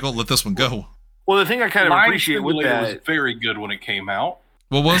like, no, I ain't gonna let this one go. Well, the thing I kind of appreciate with that was very good when it came out.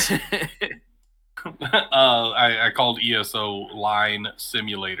 What was? I called ESO Line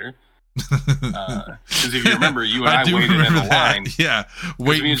Simulator. Because if you remember, you and I waited in the line. Yeah,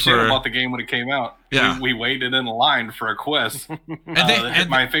 waiting for about the game when it came out. Yeah, we waited in the line for a quest. and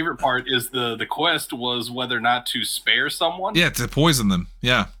my favorite part is the quest was whether or not to spare someone. Yeah, to poison them.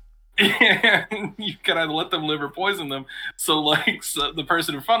 Yeah. You could either let them live or poison them. So the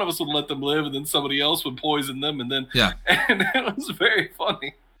person in front of us would let them live, and then somebody else would poison them, and then and it was very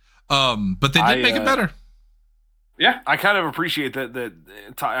funny. But they did make it better. Yeah, I kind of appreciate that.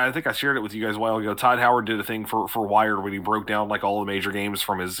 I think I shared it with you guys a while ago. Todd Howard did a thing for Wired when he broke down like all the major games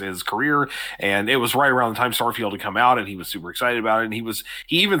from his career, and it was right around the time Starfield had come out, and he was super excited about it. And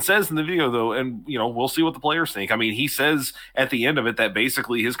he even says in the video though, and we'll see what the players think. I mean, he says at the end of it that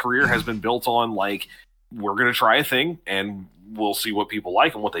basically his career has been built on like, we're going to try a thing and we'll see what people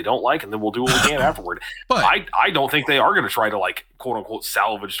like and what they don't like, and then we'll do what we can afterward. But I don't think they are going to try to like quote unquote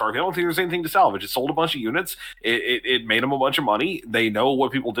salvage Starfield. I don't think there's anything to salvage. It sold a bunch of units. It made them a bunch of money. They know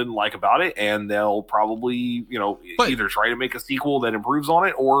what people didn't like about it, and they'll probably either try to make a sequel that improves on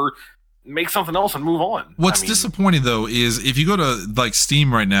it or make something else and move on. What's disappointing though is if you go to like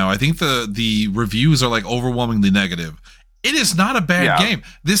Steam right now, I think the reviews are like overwhelmingly negative. It is not a bad game.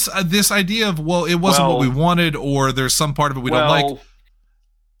 This idea of, it wasn't what we wanted, or there's some part of it we don't like.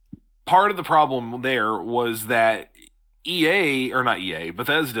 Part of the problem there was that Bethesda,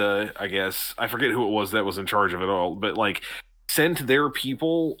 I guess, I forget who it was that was in charge of it all, but like sent their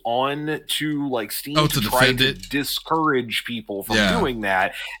people on to like Steam to try to discourage people from doing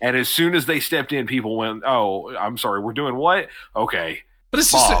that. And as soon as they stepped in, people went, "Oh, I'm sorry, we're doing what? Okay." But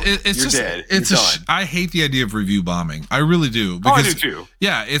it's Bob, just dead. I hate the idea of review bombing. I really do. Because, I do too.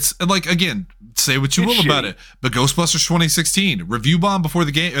 Yeah, it's like, again, say what you will about it, but Ghostbusters 2016 review bomb before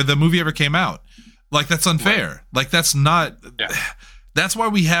the movie ever came out. Like, that's unfair. Right. Like, that's not. Yeah. That's why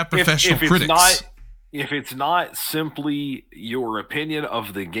we have professional critics. If it's not simply your opinion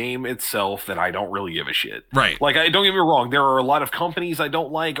of the game itself, then I don't really give a shit. Right. Like, don't get me wrong. There are a lot of companies I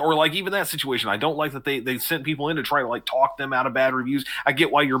don't like, or like even that situation. I don't like that they sent people in to try to like talk them out of bad reviews. I get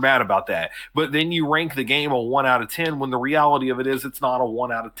why you're mad about that. But then you rank the game a 1 out of 10 when the reality of it is it's not a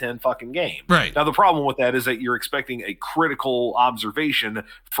 1 out of 10 fucking game. Right. Now, the problem with that is that you're expecting a critical observation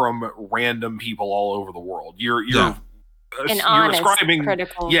from random people all over the world. You're ascribing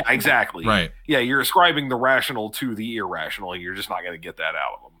critical. Yeah, exactly. Right. Yeah, you're ascribing the rational to the irrational. You're just not going to get that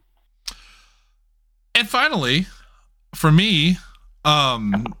out of them. And finally, for me,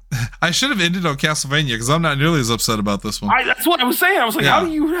 I should have ended on Castlevania because I'm not nearly as upset about this one. That's what I was saying. I was like, how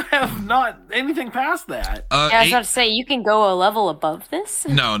do you have not anything past that? I was about to say, you can go a level above this?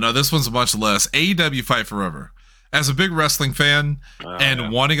 No, this one's much less. AEW Fight Forever. As a big wrestling fan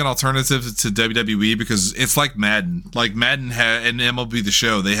wanting an alternative to WWE, because it's like Madden. Like Madden and MLB The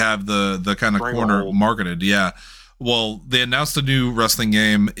Show, they have the kind of corner marketed. Yeah. Well, they announced a new wrestling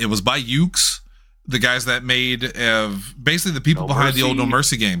game. It was by Ukes, the guys that made basically the people behind the old No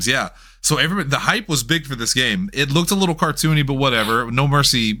Mercy games. Yeah. So the hype was big for this game. It looked a little cartoony, but whatever. No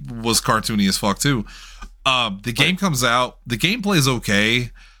Mercy was cartoony as fuck too. The game comes out. The gameplay is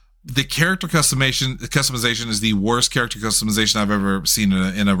okay. The character customization is the worst character customization I've ever seen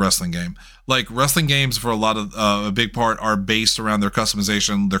in a wrestling game. Like, wrestling games, for a big part, are based around their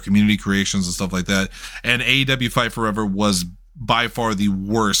customization, their community creations, and stuff like that. And AEW Fight Forever was by far the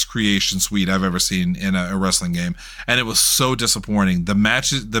worst creation suite I've ever seen in a wrestling game, and it was so disappointing. The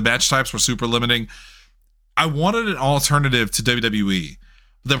match types were super limiting. I wanted an alternative to WWE.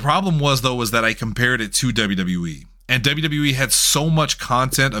 The problem was that I compared it to WWE. And WWE had so much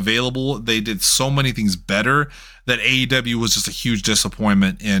content available, they did so many things better, that AEW was just a huge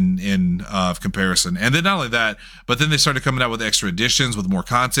disappointment in comparison. And then not only that, but then they started coming out with extra editions with more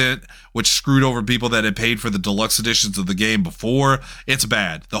content, which screwed over people that had paid for the deluxe editions of the game before. It's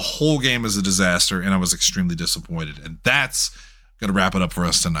bad. The whole game is a disaster, and I was extremely disappointed. And that's going to wrap it up for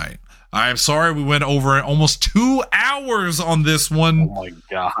us tonight. I'm sorry we went over almost 2 hours on this one. Oh my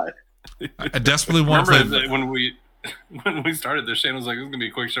God. I desperately want to play. When we started this, Shane was like, "This is gonna be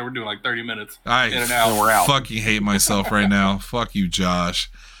a quick show. We're doing like 30 minutes." I fucking hate myself right now. Fuck you, Josh.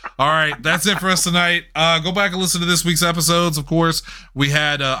 All right, that's it for us tonight. Go back and listen to this week's episodes. Of course, we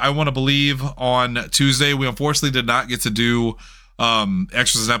had I Want to Believe on Tuesday. We unfortunately did not get to do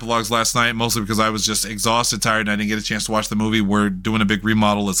extras and epilogues last night, mostly because I was just exhausted, tired, and I didn't get a chance to watch the movie. We're doing a big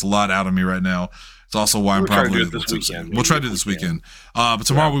remodel. It's a lot out of me right now. It's also why I'm probably this weekend. We'll try to do this weekend. But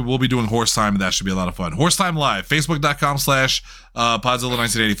tomorrow we will be doing Horse Time, and that should be a lot of fun. Horse Time Live,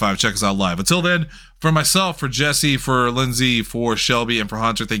 Facebook.com/Podzilla1985. Check us out live. Until then, for myself, for Jesse, for Lindsay, for Shelby, and for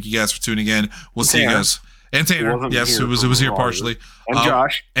Hunter, thank you guys for tuning in. We'll see you guys. And Tanner, yes, who was here partially. And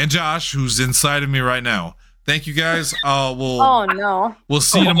Josh. And Josh, who's inside of me right now. Thank you guys. Oh, no. We'll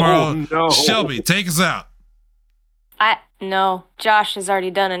see you tomorrow. Oh, no. Shelby, take us out. No. Josh has already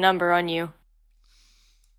done a number on you.